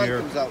over the in sun here.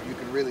 comes out, you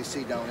can really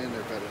see down in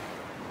there better.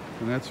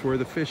 And that's where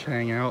the fish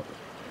hang out.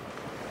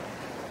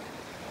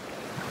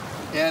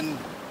 And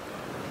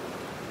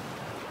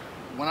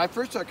when I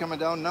first started coming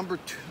down, number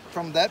 2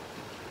 from that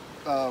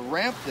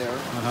ramp there,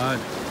 Uh-huh.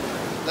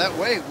 that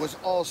way was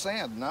all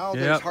sand. Now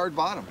Yep. there's hard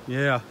bottom.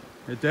 Yeah,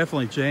 it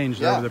definitely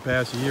changed Yeah. over the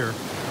past year.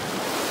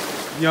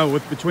 You know,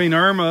 with between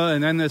Irma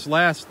and then this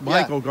last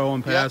Michael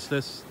going Yeah. past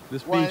this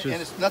Well, beach is.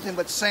 and it's nothing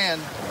but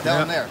sand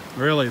down yeah, there.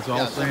 Really, it's all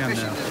Yeah, the sand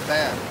fishing now. is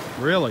bad.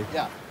 Really?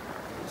 Yeah.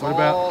 It's What all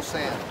about-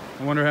 sand.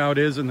 I wonder how it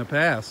is in the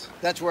past.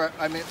 That's where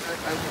I mean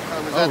I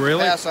was Oh, at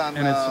really? the pass on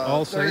And it's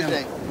all sand?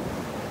 Thursday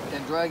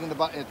and dragging the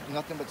it's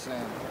nothing but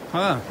sand.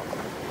 Huh.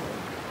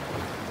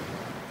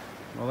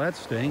 Well, that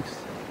stinks.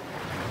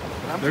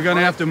 I'm They're going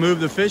to have surprised- to move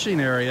the fishing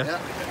area. Yeah,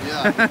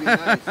 yeah, it'd be nice.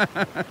 I'm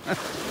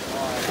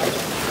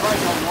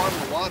surprised how warm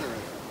the water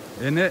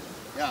is. Isn't it?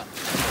 Yeah.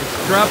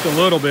 It's dropped a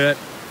little bit,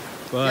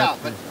 but, Yeah,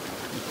 but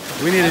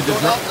we needed I'm to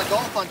going drop. out to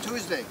golf on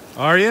Tuesday.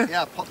 Are you?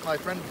 Yeah, my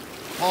friend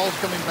Paul's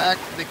coming back.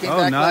 They came Oh,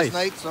 back nice. last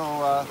night,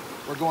 so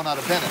we're going out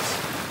of Venice.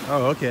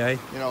 Oh, okay.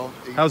 You know,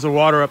 How's the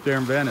water up there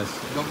in Venice?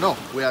 don't know.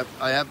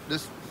 I have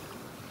this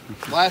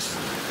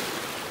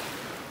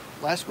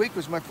last week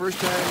was my first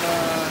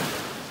time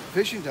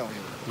fishing down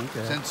here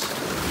Okay. since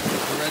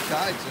the red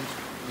tide. Since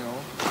you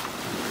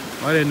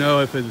know, I didn't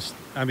know if it's.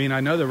 I mean, I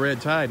know the red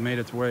tide made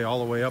its way all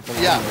the way up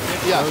along Yeah,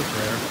 the yeah. coast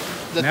there.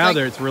 The Now thing-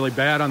 there, it's really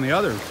bad on the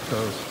other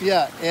coast.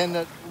 yeah, and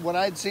what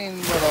I'd seen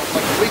like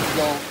a week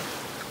ago,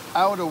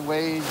 out of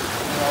ways,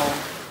 you know,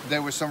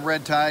 there was some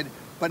red tide,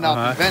 but now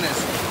Uh-huh. in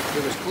Venice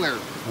it was clear.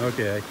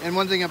 Okay. And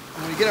one thing,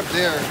 when you get up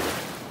there,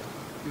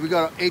 we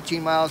go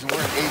 18 miles and we're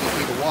at 80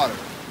 feet of water.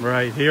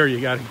 Right here, you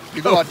got to.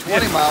 You go out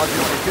 20 miles,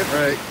 you're only 50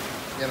 Right.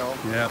 feet. You know.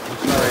 Yeah,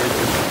 it's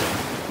crazy.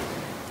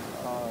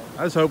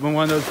 I was hoping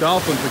one of those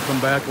dolphins would come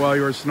back while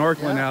you were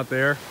snorkeling Yeah. out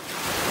there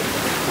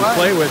and Well,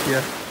 play with you.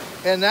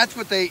 And that's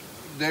what they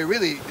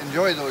really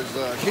enjoy, those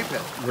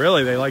sheephead.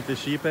 Really, they like the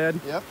sheephead?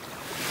 Yep.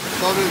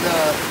 So do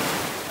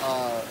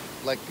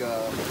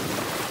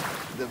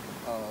the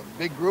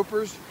big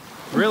groupers.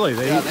 Really,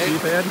 they eat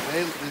sheephead?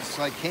 It's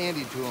like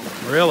candy to them.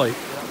 Really?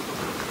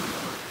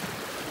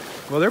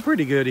 Well, they're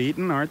pretty good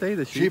eating, aren't they?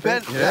 The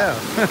sheephead? Sheephead?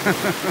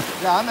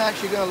 Yeah. Yeah, I'm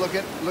actually going to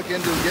look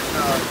into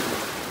getting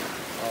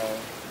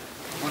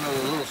one of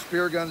the little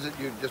spear guns that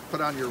you just put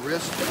on your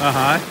wrist.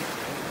 Uh-huh.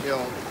 You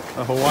know.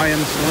 A Hawaiian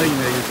sling,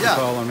 they used to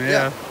call them,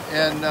 yeah.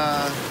 And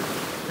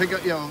pick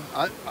up, you know,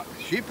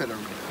 sheephead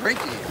are great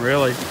to eat.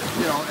 Really?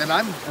 You know, and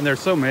And there's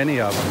so many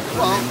of them.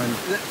 well, I mean,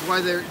 that's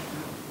why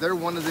they're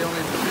one of the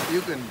only,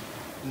 you can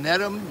net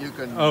them, you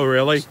can. oh,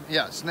 really?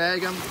 Yeah,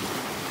 snag them.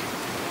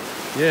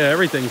 Yeah,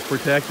 everything's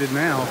protected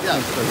now Yeah.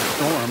 since the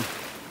storm,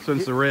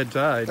 since the red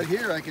tide. But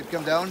here I could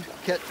come down,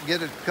 get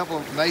a couple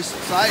of nice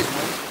sized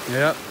ones,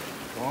 Yep.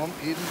 go home,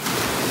 eat them.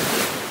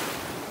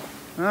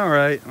 All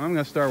right, I'm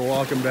gonna start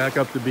walking back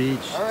up the beach.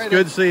 All right, It's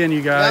good seeing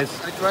you guys.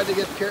 Yep, I tried to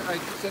get I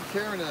sent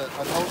Karen a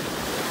note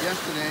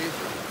yesterday,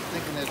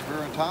 thinking that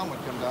her and Tom would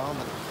come down.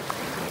 But,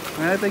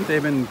 I think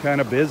they've been kind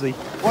of busy.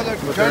 well, they're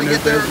With trying to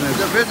their get new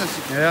their business.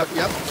 business. Yep.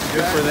 Yep.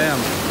 Good for them.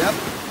 Yep.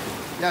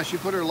 Yeah, she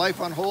put her life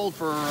on hold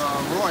for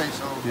Roy,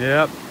 so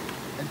Yep.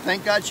 and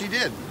thank God she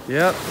did.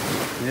 Yep.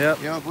 Yep.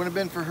 You know, if it wouldn't have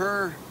been for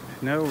her,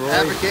 No, Roy.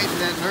 advocating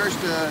that nurse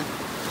to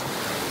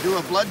do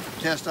a blood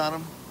test on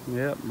him.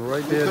 Yep,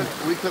 Roy did.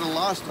 We could have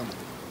lost him.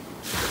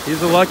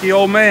 He's a lucky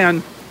old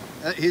man.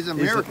 He's a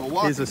miracle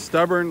walking. He's a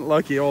stubborn,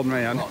 lucky old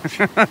man.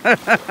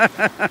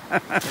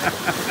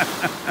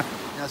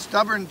 Yeah,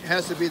 stubborn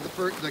has to be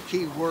the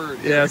key word.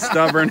 Yeah,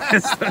 stubborn.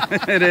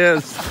 It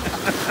is.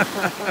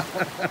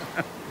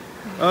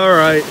 All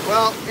right.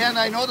 Well, and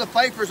I know the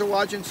Pfeiffers are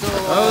watching, so...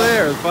 Oh,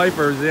 there, the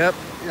Pfeiffers, yep.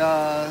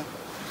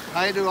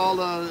 Hi to all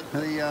the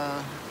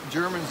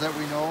Germans that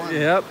we know. And,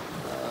 yep.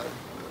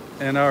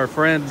 And our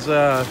friends...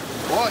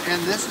 oh,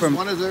 and this is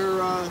one of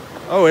their...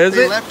 oh, is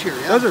they it? left here,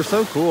 yeah. Those are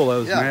so cool,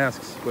 those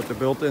masks with the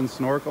built-in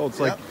snorkel. It's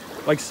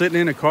like sitting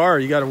in a car.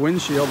 You got a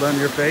windshield on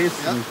your face.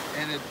 Yep.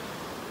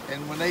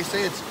 And when they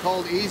say it's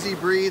called Easy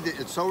Breathe,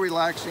 it's so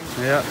relaxing.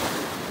 Yeah.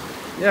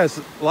 Yes,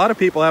 a lot of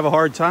people have a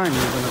hard time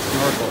using a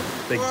snorkel.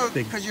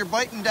 Because you're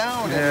biting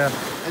down. Yeah.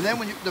 And then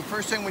the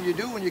first thing when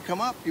you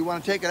come up, you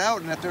want to take it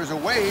out, and if there's a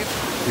wave,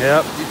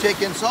 yep, you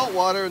take in salt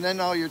water, and then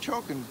now you're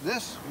choking.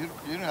 This, you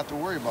don't have to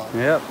worry about it.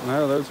 Yep,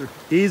 no, those are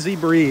Easy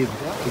Breathe.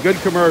 Yep. A good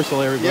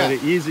commercial, everybody.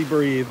 Yeah. Easy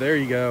Breathe. There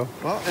you go.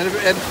 Well, and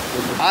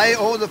I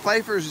owe the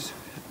Pfeiffers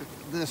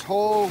this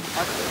whole.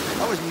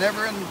 I was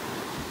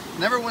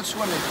never went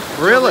swimming.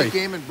 Really? They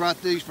came and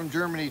brought these from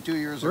Germany 2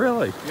 years ago.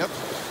 Really? Yep.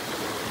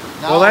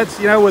 Well, that's,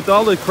 with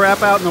all the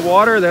crap out in the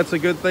water, that's a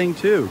good thing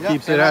too. Yep,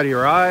 keeps it out of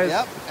your eyes.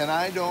 Yep, and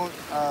I don't,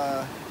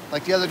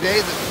 like the other day,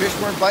 the fish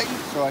weren't biting,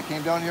 so I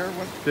came down here.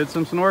 Did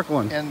some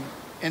snorkeling.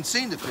 And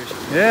seen the fish.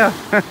 Yeah.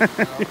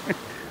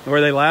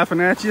 Were they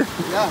laughing at you?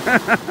 Yeah.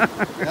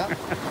 Yeah.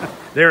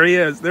 There he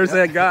is. There's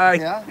that guy.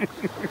 Yeah.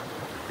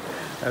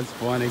 That's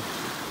funny.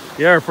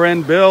 Yeah, our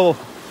friend Bill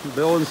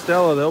and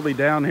Stella, they'll be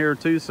down here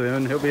too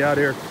soon. He'll be out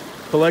here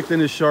collecting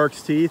his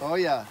shark's teeth. Oh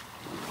yeah.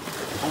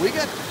 Well, we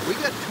got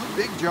 2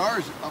 big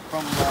jars up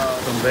from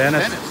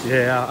Venice.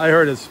 Yeah, I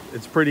heard it's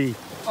pretty.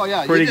 Oh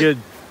yeah, pretty good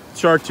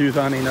shark tooth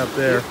hunting up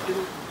there.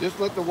 Just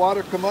let the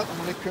water come up, and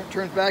when it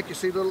turns back, you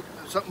see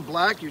something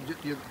black. You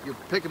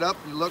pick it up,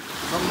 you look.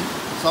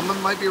 Some of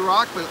them might be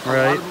rock, but a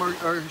lot of them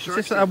are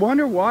sharks. I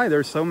wonder why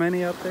there's so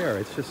many up there.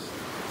 It's just.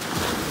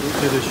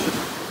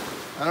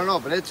 I don't know,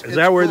 but it's that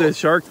cool. Where the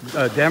shark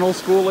dental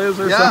school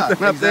is or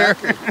something up there?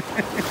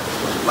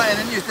 Well, and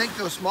then you think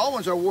those small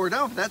ones are wore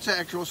down, but that's the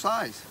actual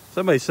size.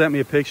 Somebody sent me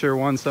a picture of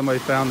one somebody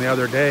found the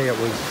other day. It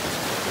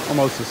was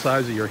almost the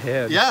size of your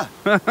head. Yeah.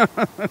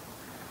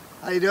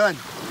 How you doing?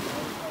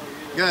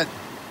 Good.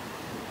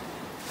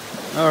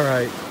 All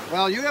right.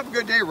 Well, you have a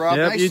good day, Rob.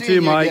 Yep, nice you seeing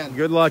too, Mike. Again.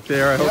 Good luck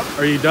there. I hope.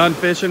 Are you done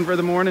fishing for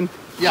the morning?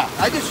 Yeah,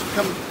 I just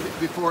come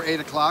before 8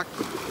 o'clock,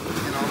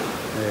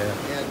 Yeah.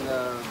 and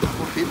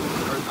before people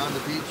are on the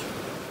beach.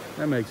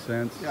 That makes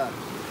sense. Yeah.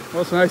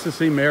 Well, it's nice to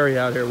see Mary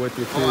out here with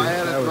you, too. Oh, I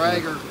had to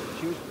drag her.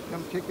 She was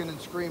come kicking and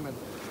screaming.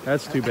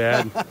 That's too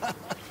bad.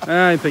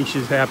 I think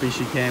she's happy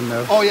she came,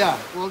 though. Oh, yeah.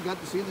 Well, got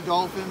to see the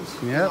dolphins.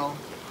 Yeah.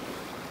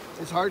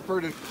 It's hard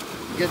for her to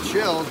get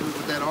chills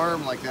with that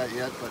arm like that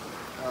yet, but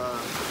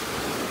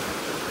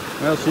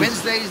well,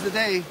 Wednesday's the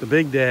day. The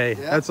big day.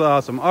 Yep. That's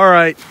awesome. All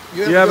right.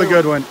 You have a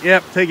good one.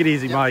 Yep. Take it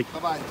easy, Mike.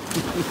 Bye-bye.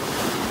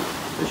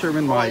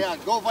 Fisherman Mike. Yeah.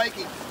 Go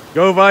Vikings.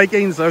 Go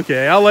Vikings?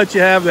 Okay. I'll let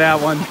you have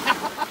that one.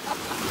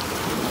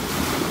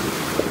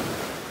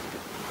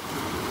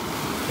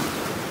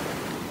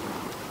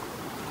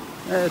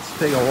 Let's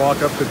take a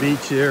walk up the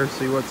beach here,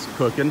 see what's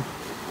cooking.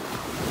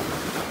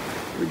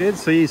 We did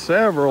see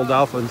several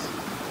dolphins.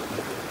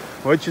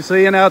 What you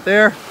seeing out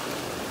there?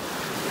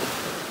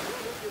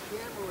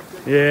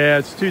 Yeah,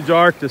 it's too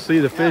dark to see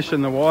the fish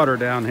in the water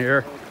down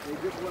here. They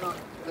just went up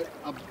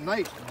a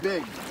nice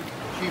big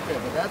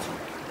sheephead, but that's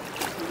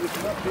you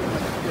can up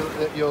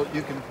here,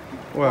 you can.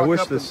 Well, I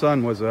wish the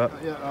sun was up.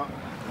 Yeah,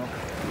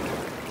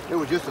 it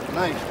was just a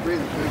nice,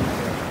 really big.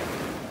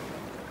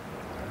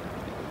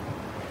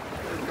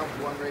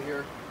 One right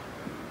here.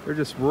 They're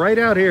just right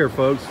out here,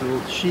 folks. The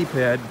little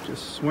sheephead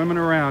just swimming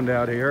around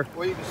out here.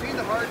 Well, you can see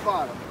the hard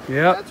bottom.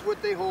 Yeah. That's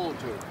what they hold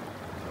to.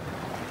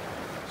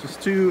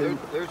 Just too.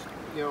 There's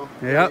Yep.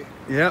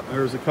 Yep.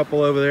 There's a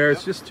couple over there. Yep.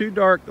 It's just too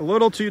dark. A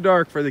little too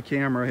dark for the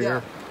camera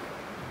here.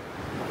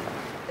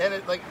 Yeah. And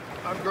it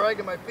I'm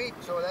dragging my feet,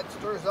 so that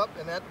stirs up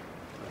and that.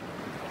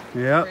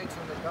 Yeah. Creates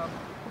them to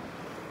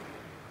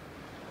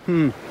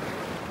come.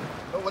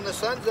 But when the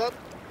sun's up.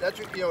 That's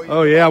what,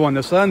 oh yeah, when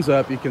the sun's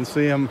up, you can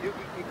see them. You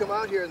come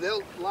out here, and a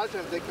lot of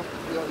times they come.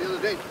 The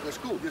other day, the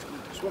school just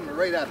swimming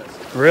right at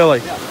us. Really?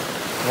 Yeah.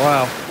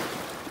 Wow.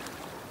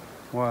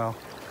 Wow.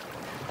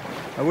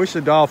 I wish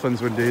the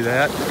dolphins would do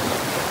that.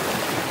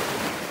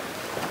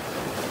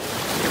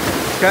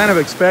 Kind of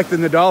expecting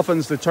the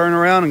dolphins to turn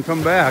around and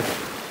come back.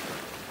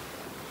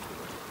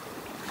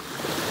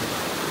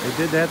 They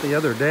did that the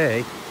other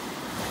day.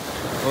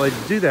 Well,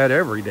 they do that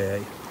every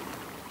day.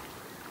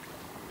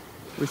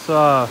 We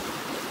saw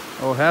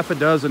half a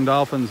dozen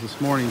dolphins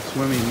this morning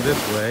swimming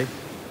this way.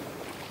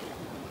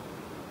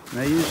 And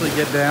they usually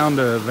get down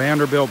to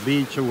Vanderbilt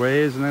Beach a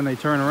ways, and then they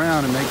turn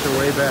around and make their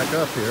way back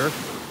up here.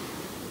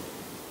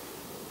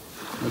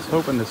 I was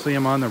hoping to see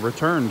them on the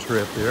return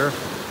trip here.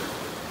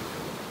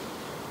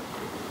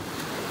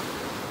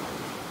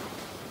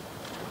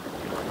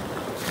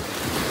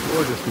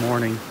 Gorgeous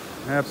morning.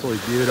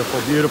 Absolutely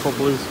beautiful, beautiful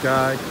blue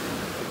sky.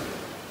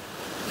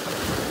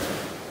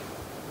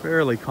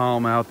 Fairly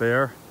calm out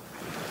there.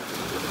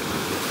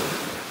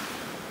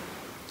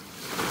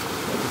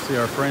 Good to see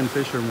our friend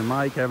Fisherman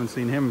Mike. Haven't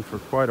seen him for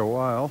quite a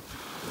while.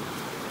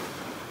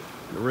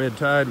 The red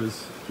tide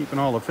was keeping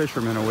all the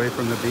fishermen away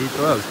from the beach.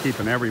 Well, it was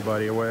keeping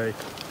everybody away.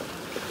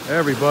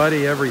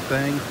 Everybody,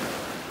 everything.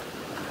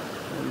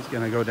 He's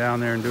gonna go down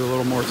there and do a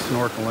little more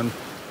snorkeling.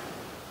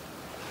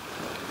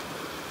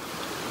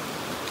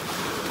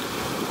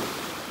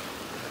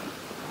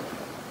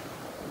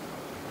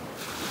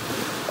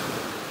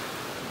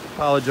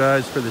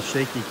 Apologize for the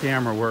shaky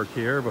camera work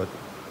here, but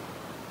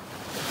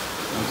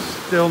I'm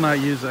still not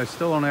using, I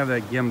still don't have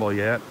that gimbal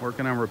yet.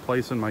 Working on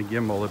replacing my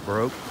gimbal that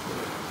broke.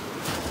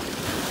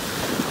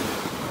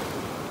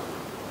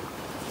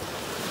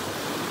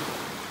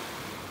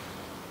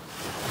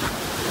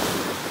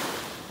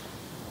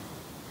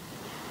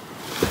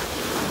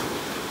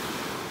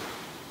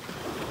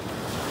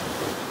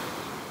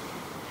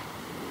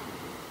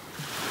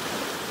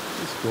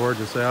 It's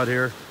gorgeous out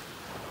here.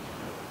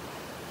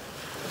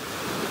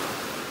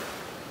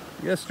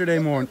 Yesterday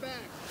morning.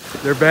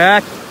 They're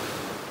back?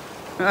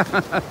 They're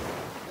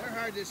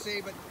hard to say,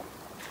 but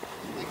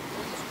like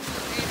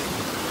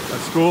A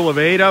school of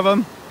 8 of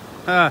them?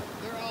 they're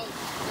all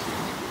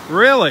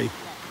Really?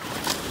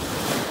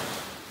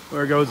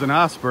 There goes an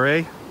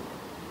osprey.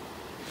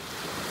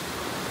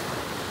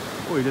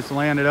 Oh, he just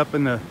landed up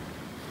in the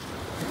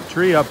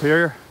tree up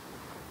here.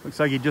 Looks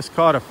like he just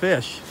caught a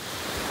fish.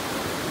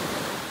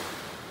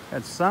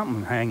 Had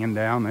something hanging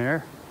down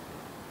there.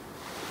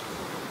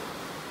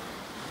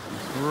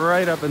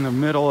 Right up in the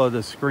middle of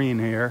the screen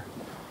here.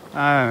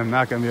 I'm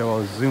not going to be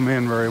able to zoom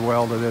in very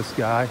well to this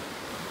guy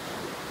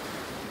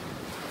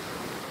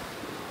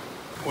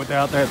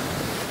without that.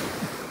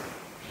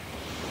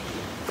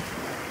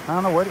 I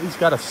don't know what, he's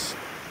got a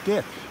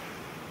stick.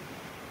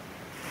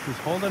 He's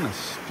holding a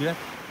stick.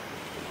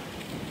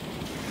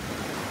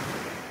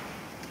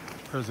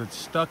 Because it's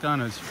stuck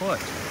on his foot.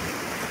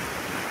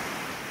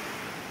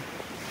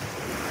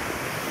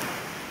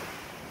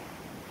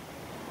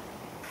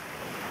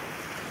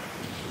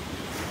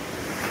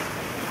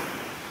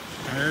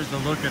 There's the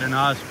look at an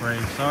osprey.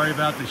 Sorry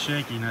about the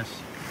shakiness.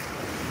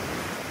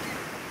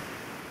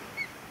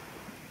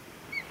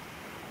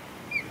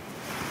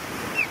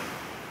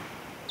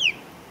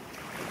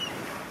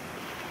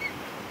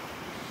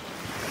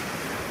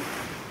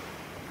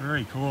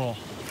 Very cool.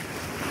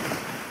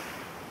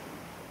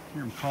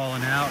 Hear him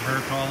calling out,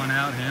 her calling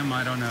out, him,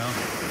 I don't know.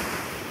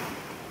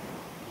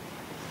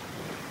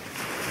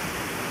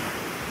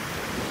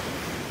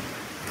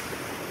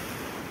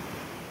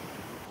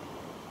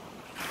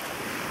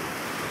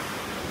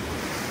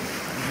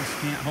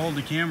 Can't hold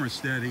the camera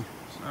steady.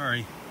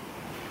 Sorry.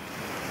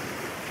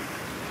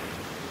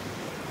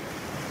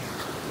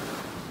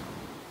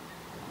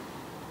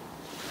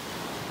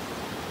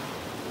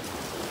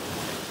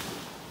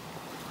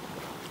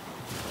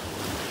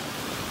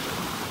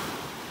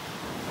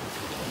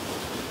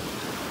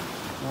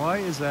 Why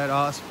is that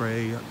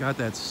osprey got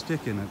that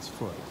stick in its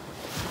foot?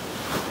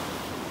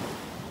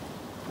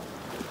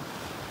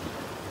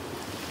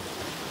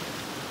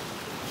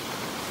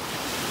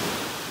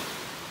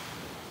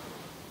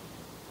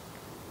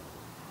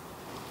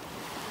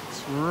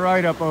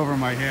 Right up over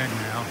my head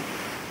now.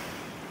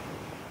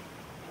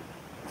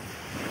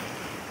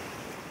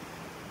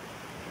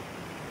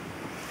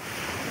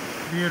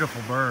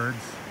 Beautiful birds.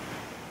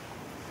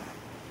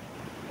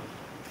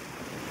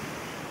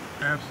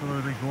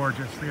 Absolutely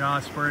gorgeous, the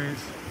ospreys.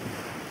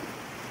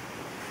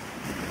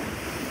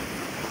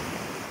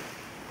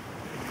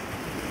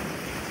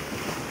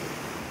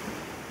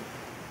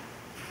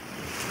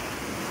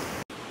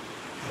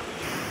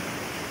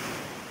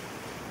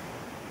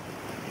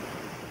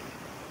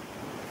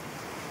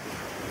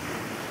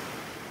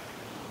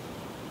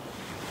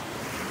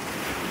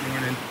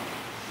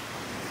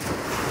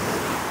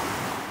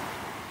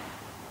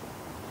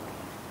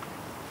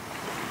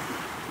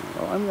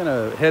 I'm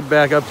gonna head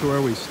back up to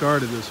where we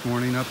started this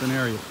morning, up in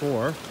Area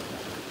 4.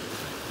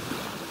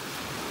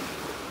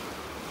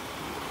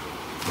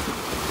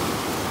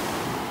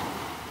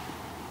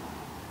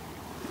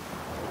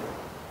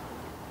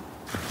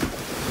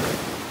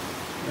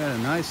 We had a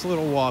nice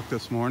little walk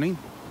this morning.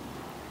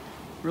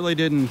 Really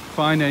didn't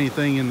find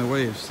anything in the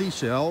way of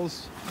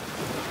seashells,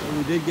 but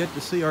we did get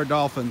to see our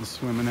dolphins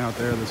swimming out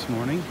there this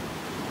morning.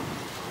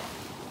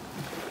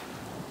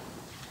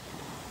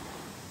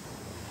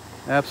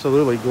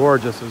 Absolutely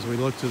gorgeous as we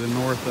look to the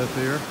north up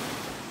here.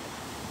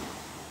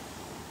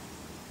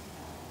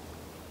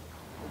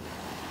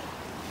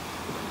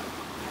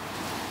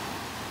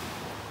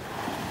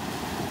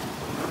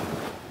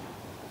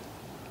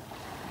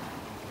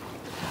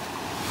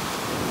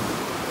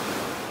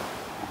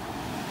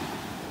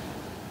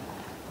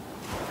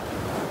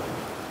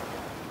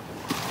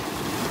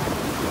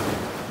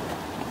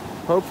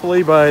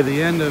 Hopefully by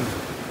the end of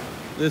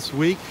this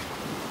week,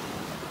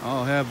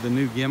 I'll have the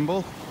new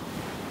gimbal.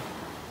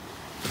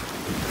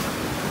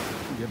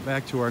 Get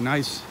back to our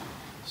nice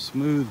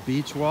smooth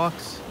beach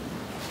walks.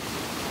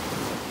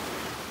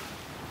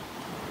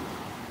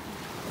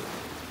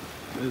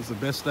 It is the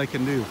best I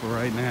can do for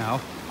right now.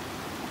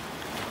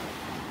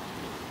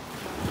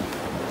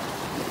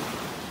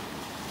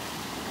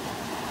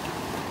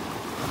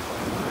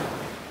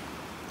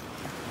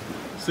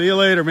 See you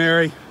later,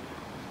 Mary.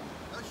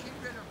 Those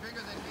sheephead are bigger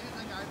than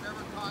anything I've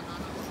ever caught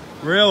on a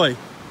boat. Really?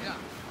 Yeah.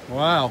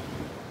 Wow.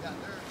 Yeah,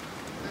 they're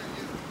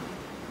huge.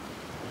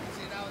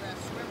 See now that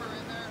swimmer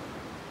in there?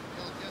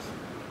 It'll get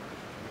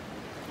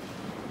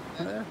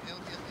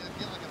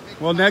like a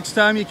big Well, next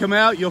time you come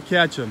out, you'll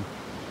catch them.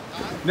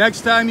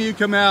 Next time you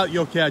come out,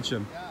 you'll catch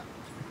them.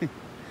 Yeah.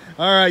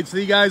 All right, see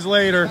you guys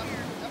later. Have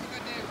a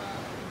good day,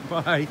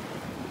 Rob. Bye.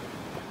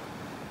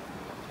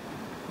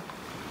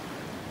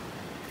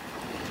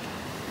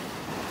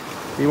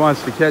 He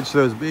wants to catch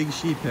those big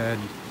sheephead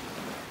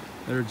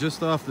that are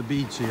just off the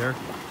beach here.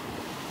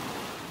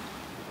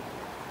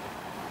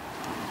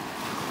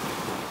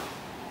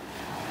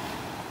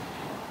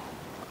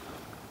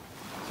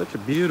 Such a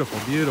beautiful,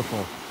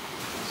 beautiful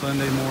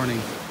Sunday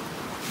morning.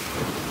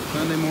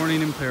 Sunday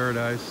morning in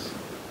paradise.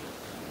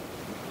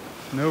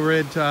 No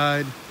red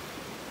tide.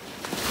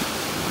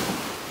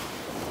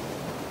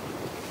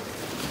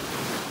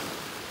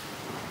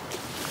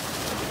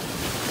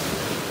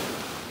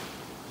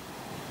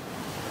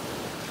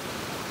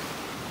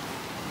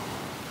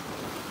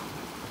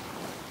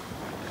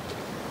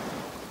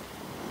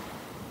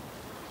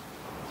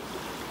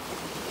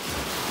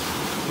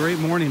 Great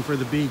morning for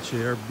the beach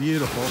here.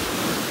 Beautiful.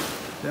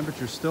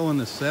 Temperature's still in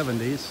the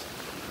 70s.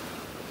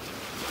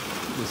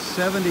 It was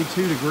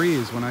 72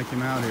 degrees when I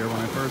came out here, when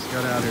I first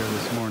got out here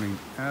this morning.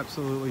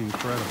 Absolutely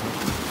incredible.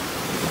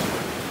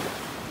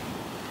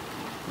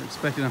 We're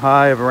expecting a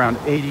high of around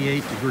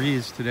 88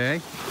 degrees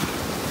today.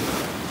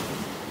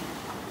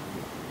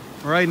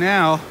 Right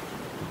now,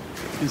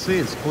 you can see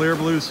it's clear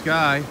blue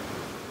sky.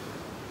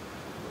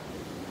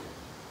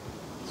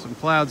 Some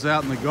clouds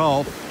out in the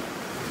Gulf.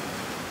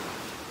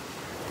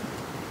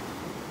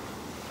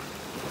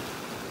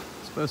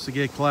 Supposed to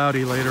get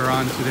cloudy later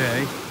on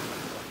today.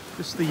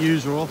 Just the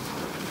usual.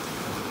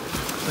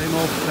 Same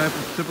old type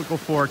of typical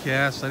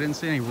forecast. I didn't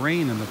see any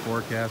rain in the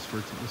forecast for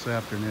this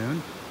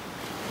afternoon.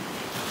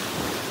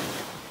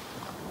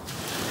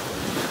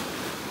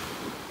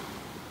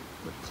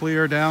 But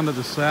clear down to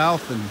the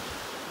south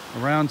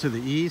and around to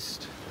the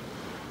east.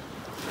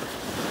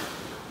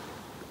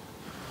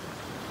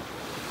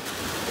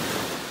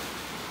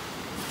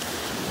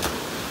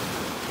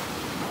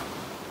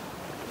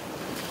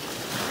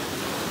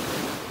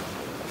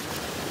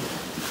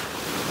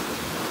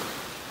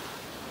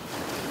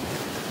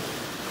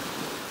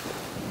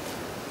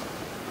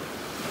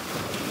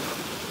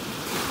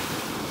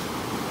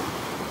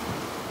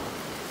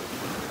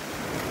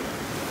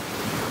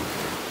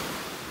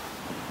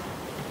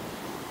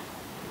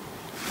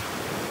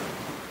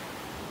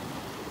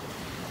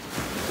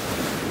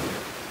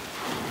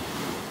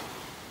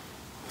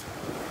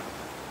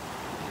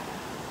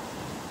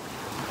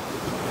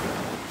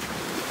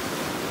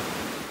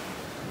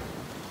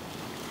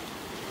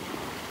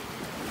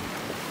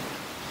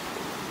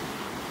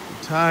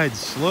 Tide's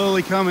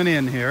slowly coming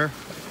in here.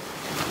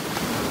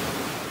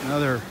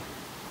 Another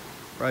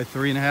probably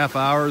 3.5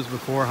 hours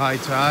before high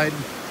tide.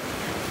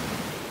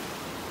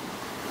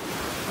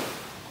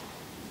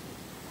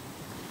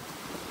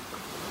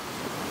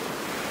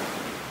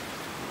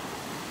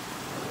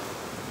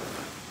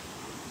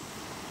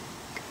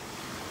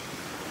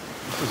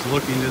 Just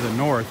looking to the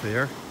north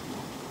here.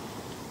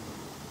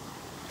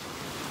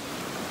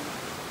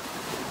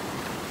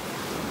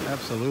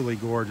 Absolutely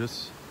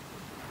gorgeous.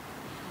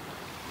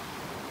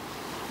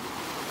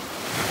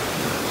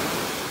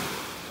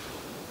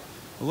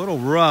 A little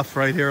rough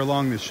right here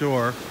along the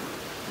shore,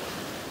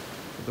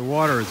 but the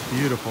water is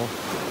beautiful,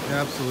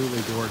 absolutely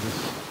gorgeous.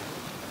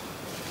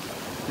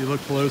 If you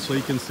look closely,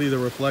 you can see the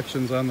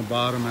reflections on the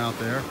bottom out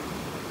there.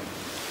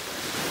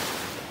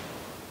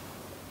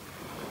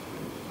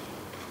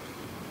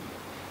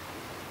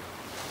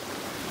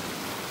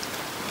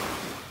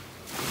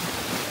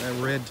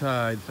 That red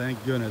tide,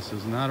 thank goodness,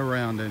 is not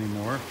around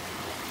anymore.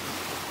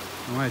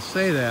 And when I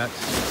say that,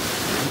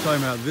 I'm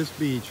talking about this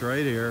beach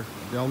right here,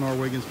 Del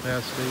Nor-Wiggins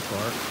Pass State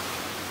Park.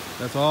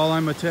 That's all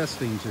I'm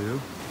attesting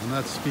to. I'm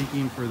not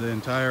speaking for the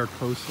entire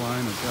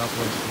coastline of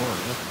Southwest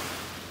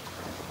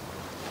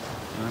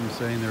Florida. I'm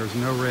saying there's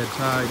no red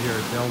tide here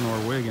at Del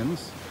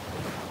Nor-Wiggins.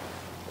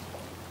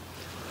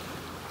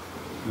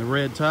 The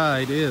red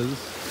tide is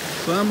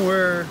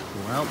somewhere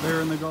out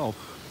there in the Gulf.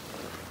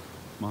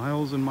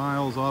 Miles and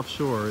miles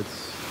offshore.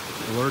 It's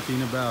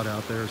lurking about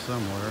out there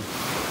somewhere.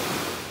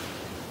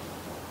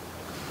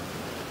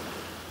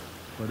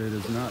 But it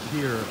is not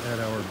here at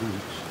our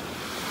beach.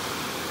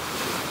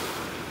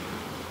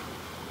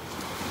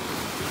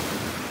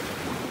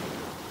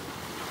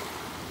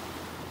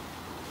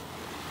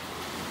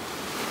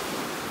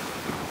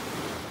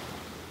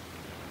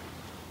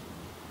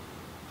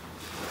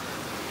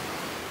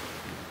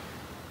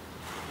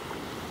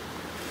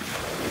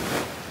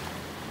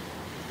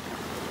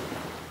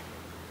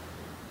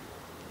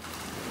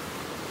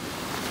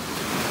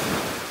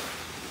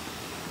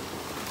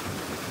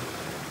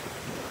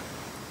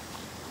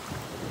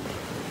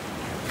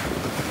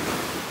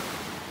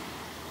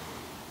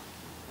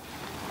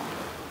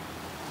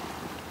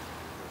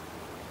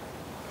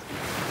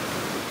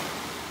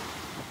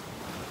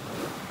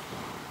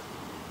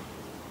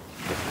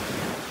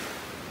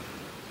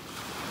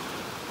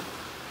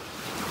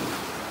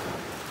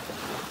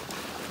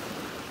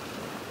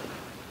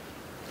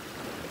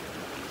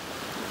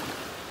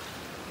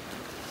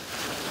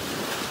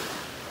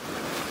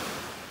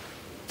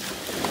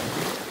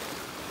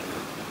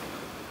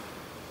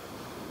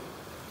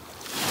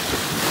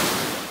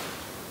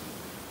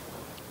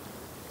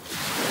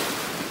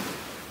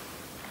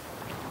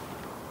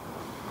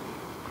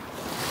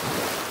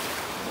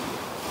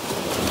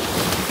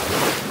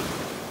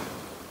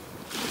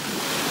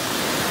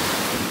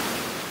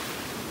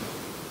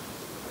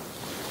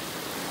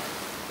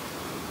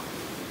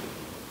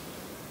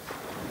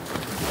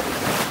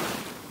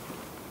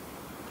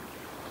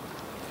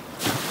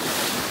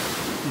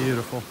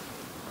 Beautiful.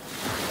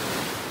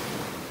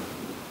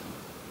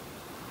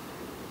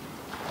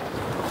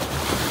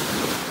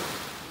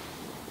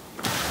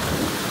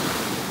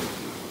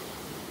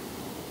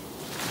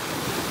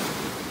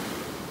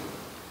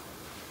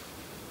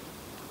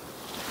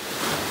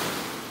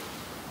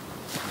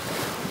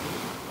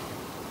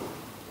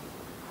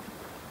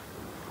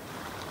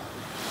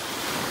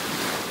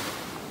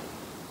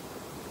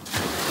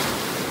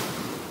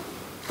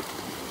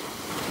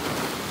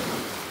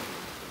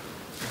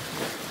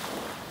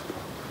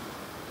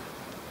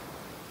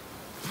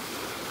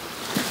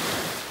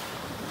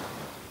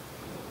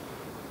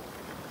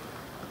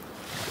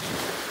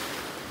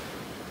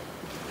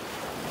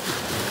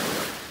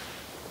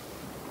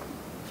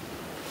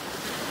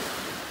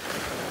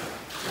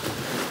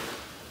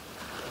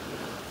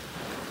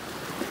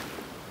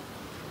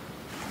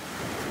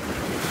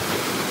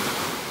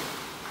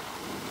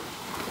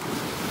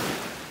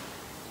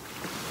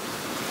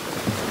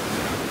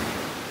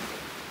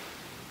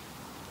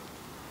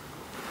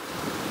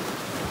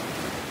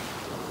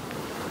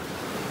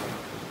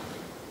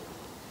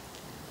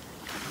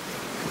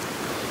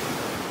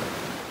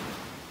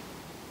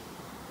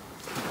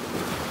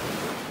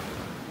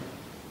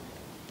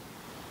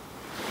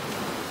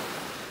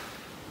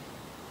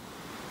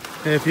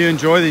 If you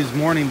enjoy these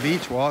morning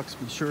beach walks,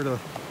 be sure to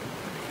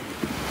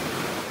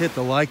hit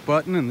the like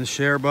button and the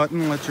share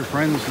button. Let your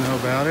friends know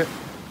about it.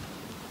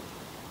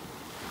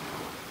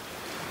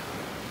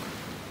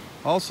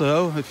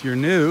 Also, if you're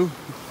new,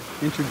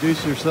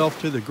 introduce yourself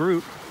to the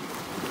group.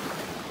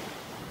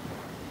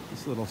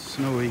 This little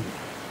snowy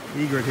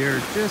egret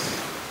here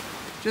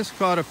just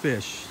caught a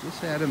fish.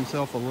 Just had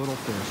himself a little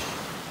fish.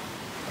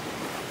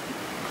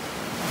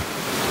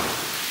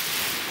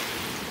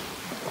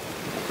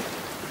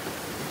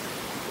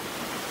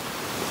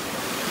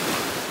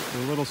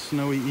 The little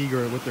snowy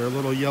egret with their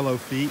little yellow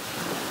feet.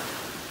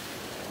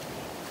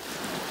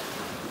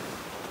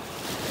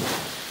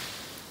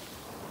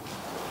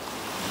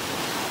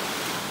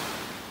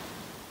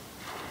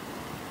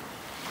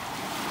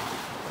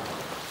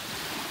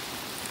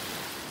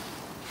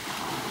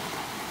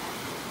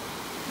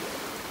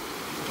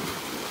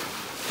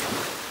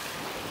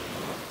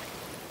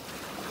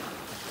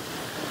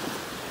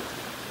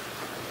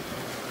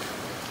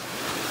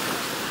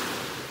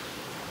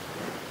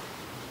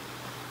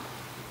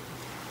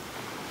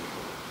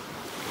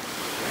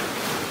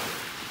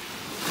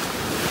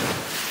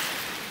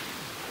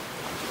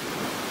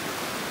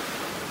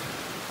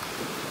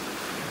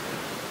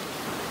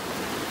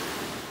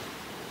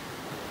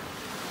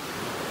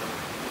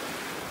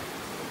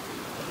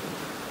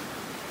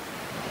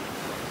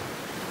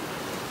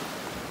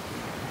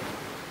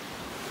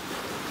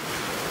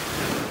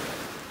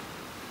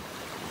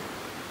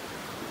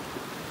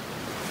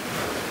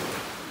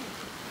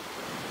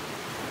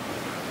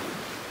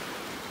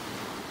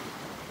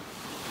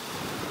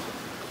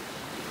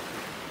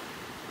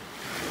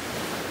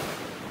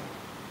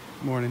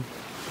 Morning.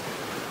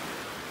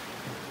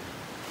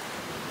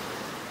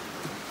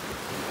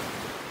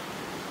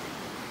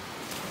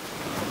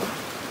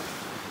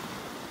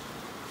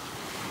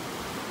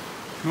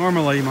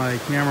 Normally my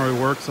camera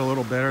works a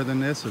little better than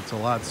this. It's a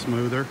lot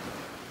smoother.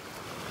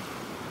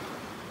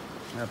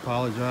 I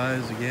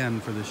apologize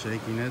again for the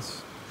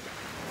shakiness.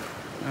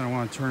 I don't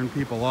want to turn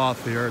people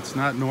off here. It's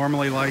not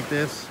normally like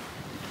this,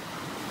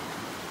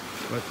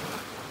 but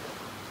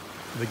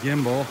the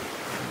gimbal,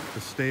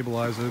 the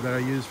stabilizer that I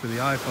use for the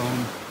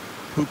iPhone,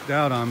 pooped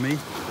out on me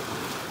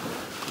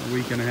a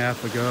week and a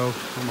half ago,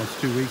 almost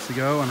 2 weeks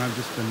ago, and I've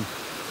just been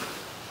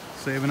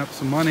saving up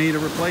some money to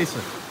replace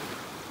it.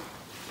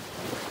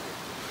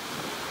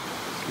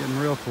 It's getting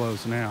real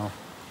close now.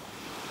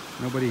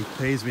 Nobody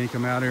pays me to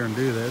come out here and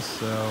do this,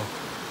 so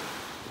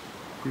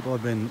people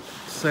have been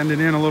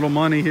sending in a little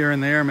money here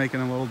and there,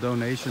 making a little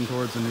donation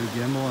towards a new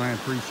gimbal, and I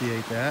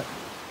appreciate that.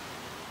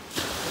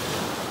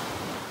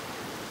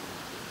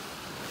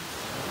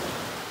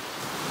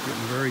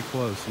 Getting very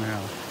close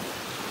now.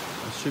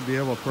 I should be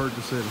able to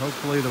purchase it,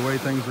 hopefully the way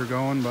things are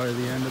going, by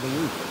the end of the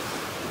week.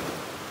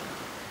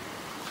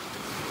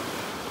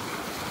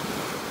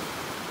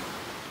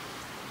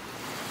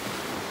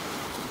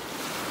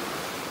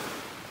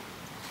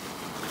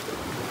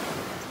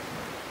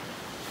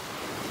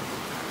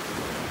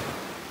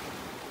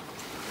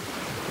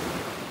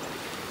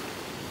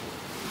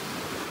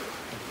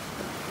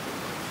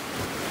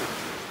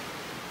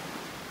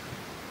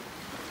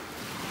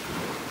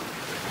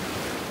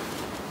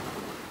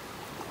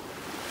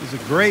 It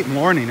was a great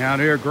morning out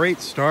here, great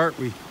start.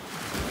 We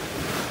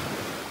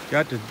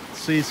got to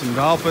see some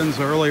dolphins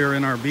earlier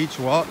in our beach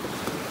walk.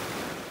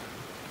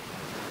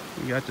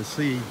 We got to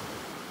see,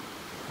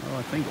 well,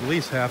 I think at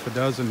least half a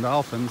dozen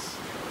dolphins.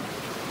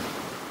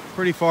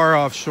 Pretty far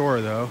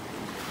offshore though.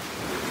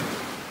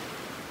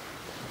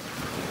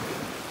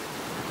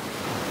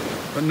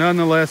 But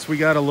nonetheless, we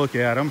got to look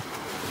at them.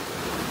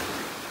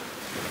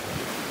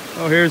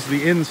 Oh, here's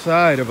the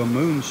inside of a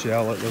moon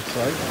shell, it looks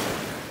like.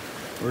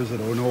 Or is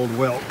it an old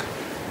whelk?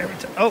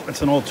 Oh,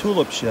 it's an old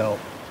tulip shell.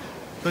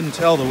 Couldn't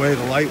tell the way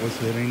the light was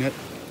hitting it.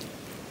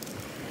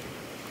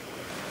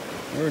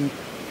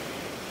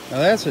 Now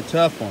that's a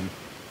tough one.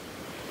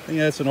 I think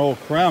that's an old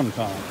crown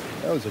conch.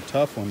 That was a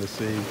tough one to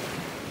see.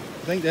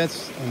 I think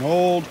that's an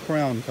old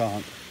crown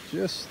conch.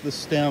 Just the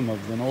stem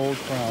of an old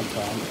crown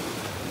conch.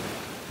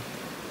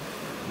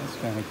 That's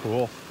kind of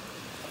cool.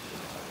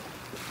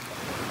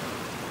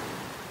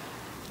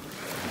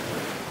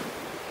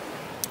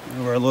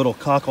 Our little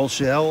cockle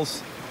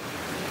shells.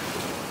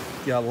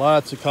 Got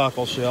lots of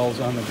cockle shells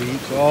on the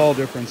beach, all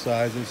different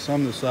sizes,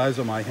 some the size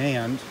of my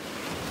hand.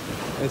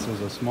 This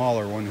is a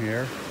smaller one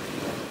here.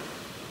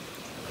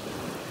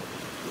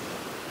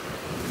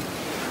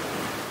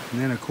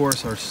 And then of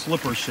course our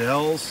slipper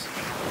shells.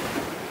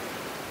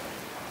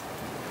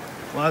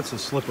 Lots of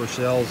slipper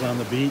shells on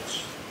the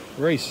beach.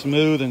 Very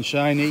smooth and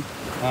shiny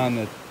on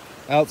the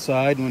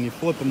outside. When you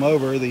flip them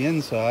over, the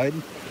inside,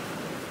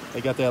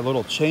 they got that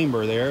little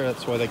chamber there.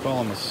 That's why they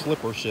call them a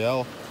slipper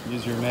shell.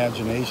 Use your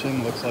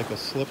imagination. Looks like a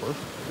slipper.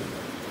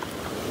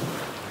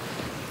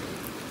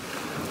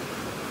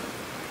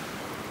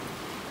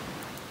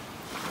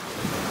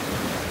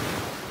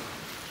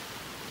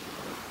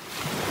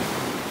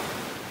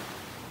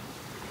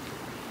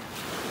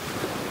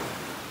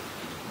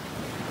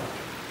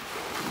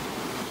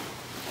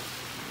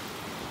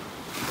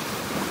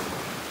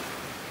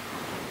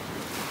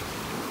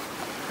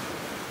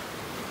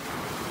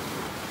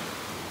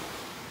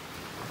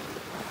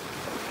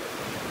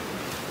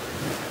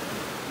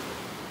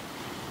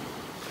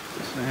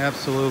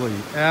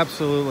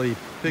 Absolutely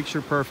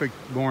picture perfect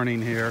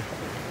morning here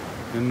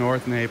in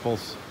North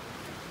Naples.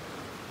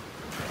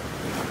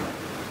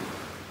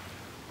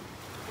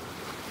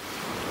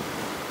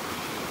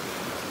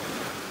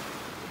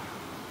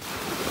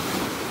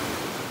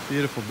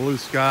 Beautiful blue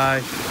sky,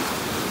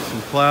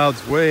 some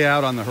clouds way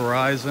out on the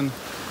horizon.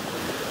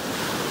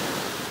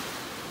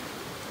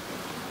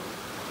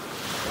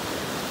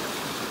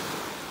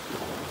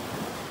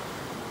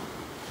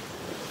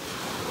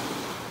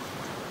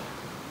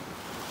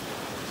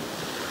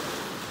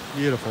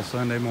 Beautiful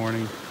Sunday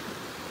morning.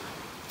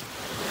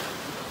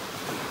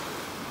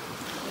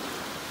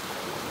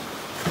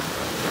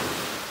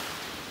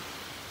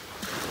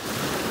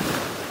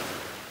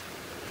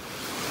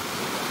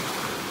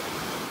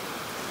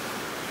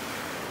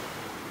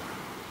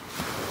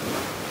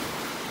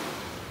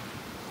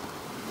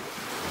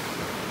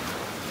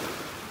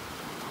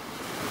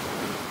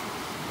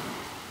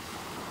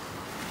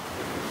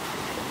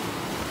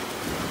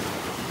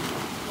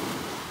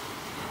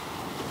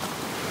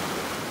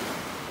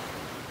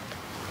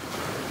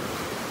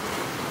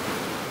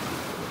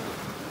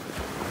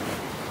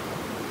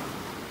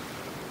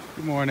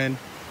 Good morning.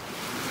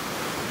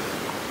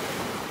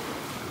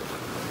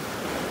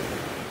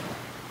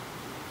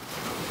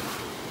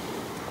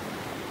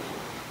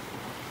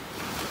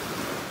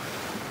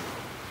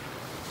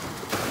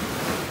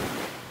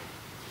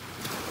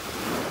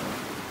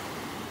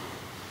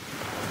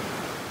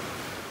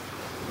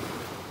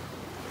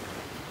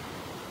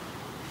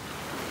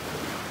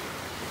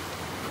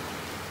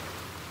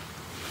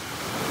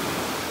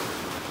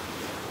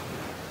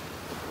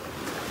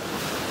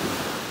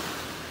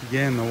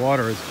 Again, the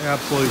water is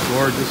absolutely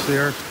gorgeous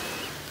here.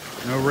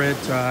 No red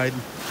tide.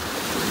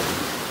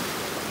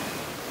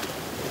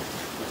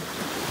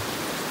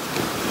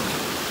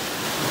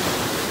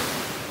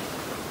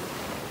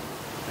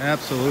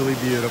 Absolutely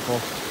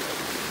beautiful.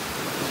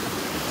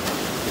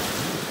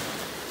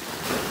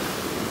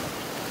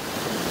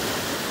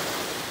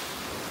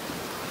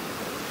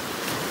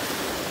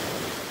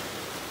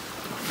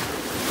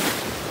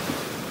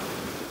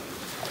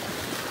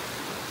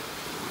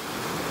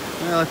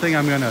 Well, I think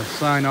I'm going to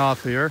sign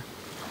off here.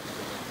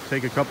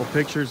 Take a couple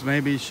pictures,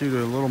 maybe shoot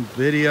a little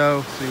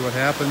video, see what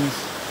happens.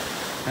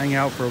 Hang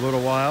out for a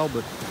little while,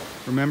 but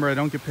remember, I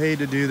don't get paid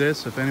to do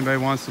this. If anybody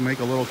wants to make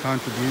a little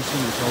contribution,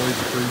 it's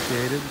always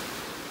appreciated.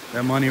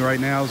 That money right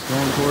now is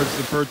going towards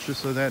the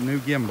purchase of that new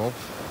gimbal.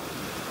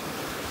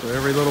 So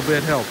every little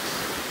bit helps.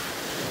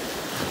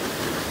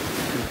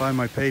 You can find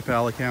my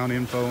PayPal account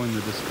info in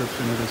the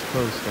description of this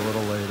post a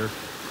little later.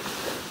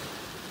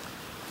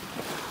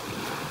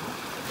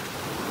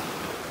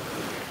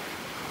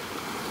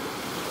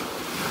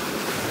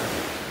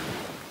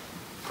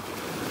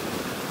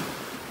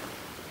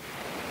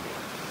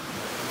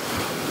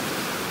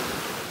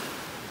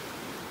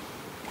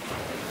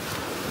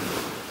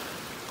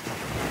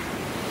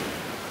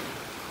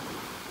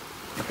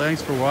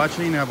 Thanks for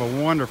watching. Have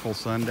a wonderful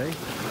Sunday,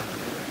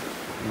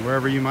 and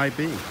wherever you might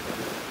be.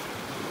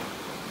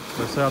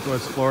 For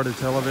Southwest Florida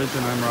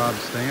Television, I'm Robb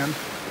Stan.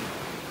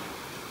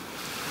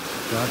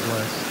 God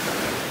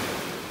bless.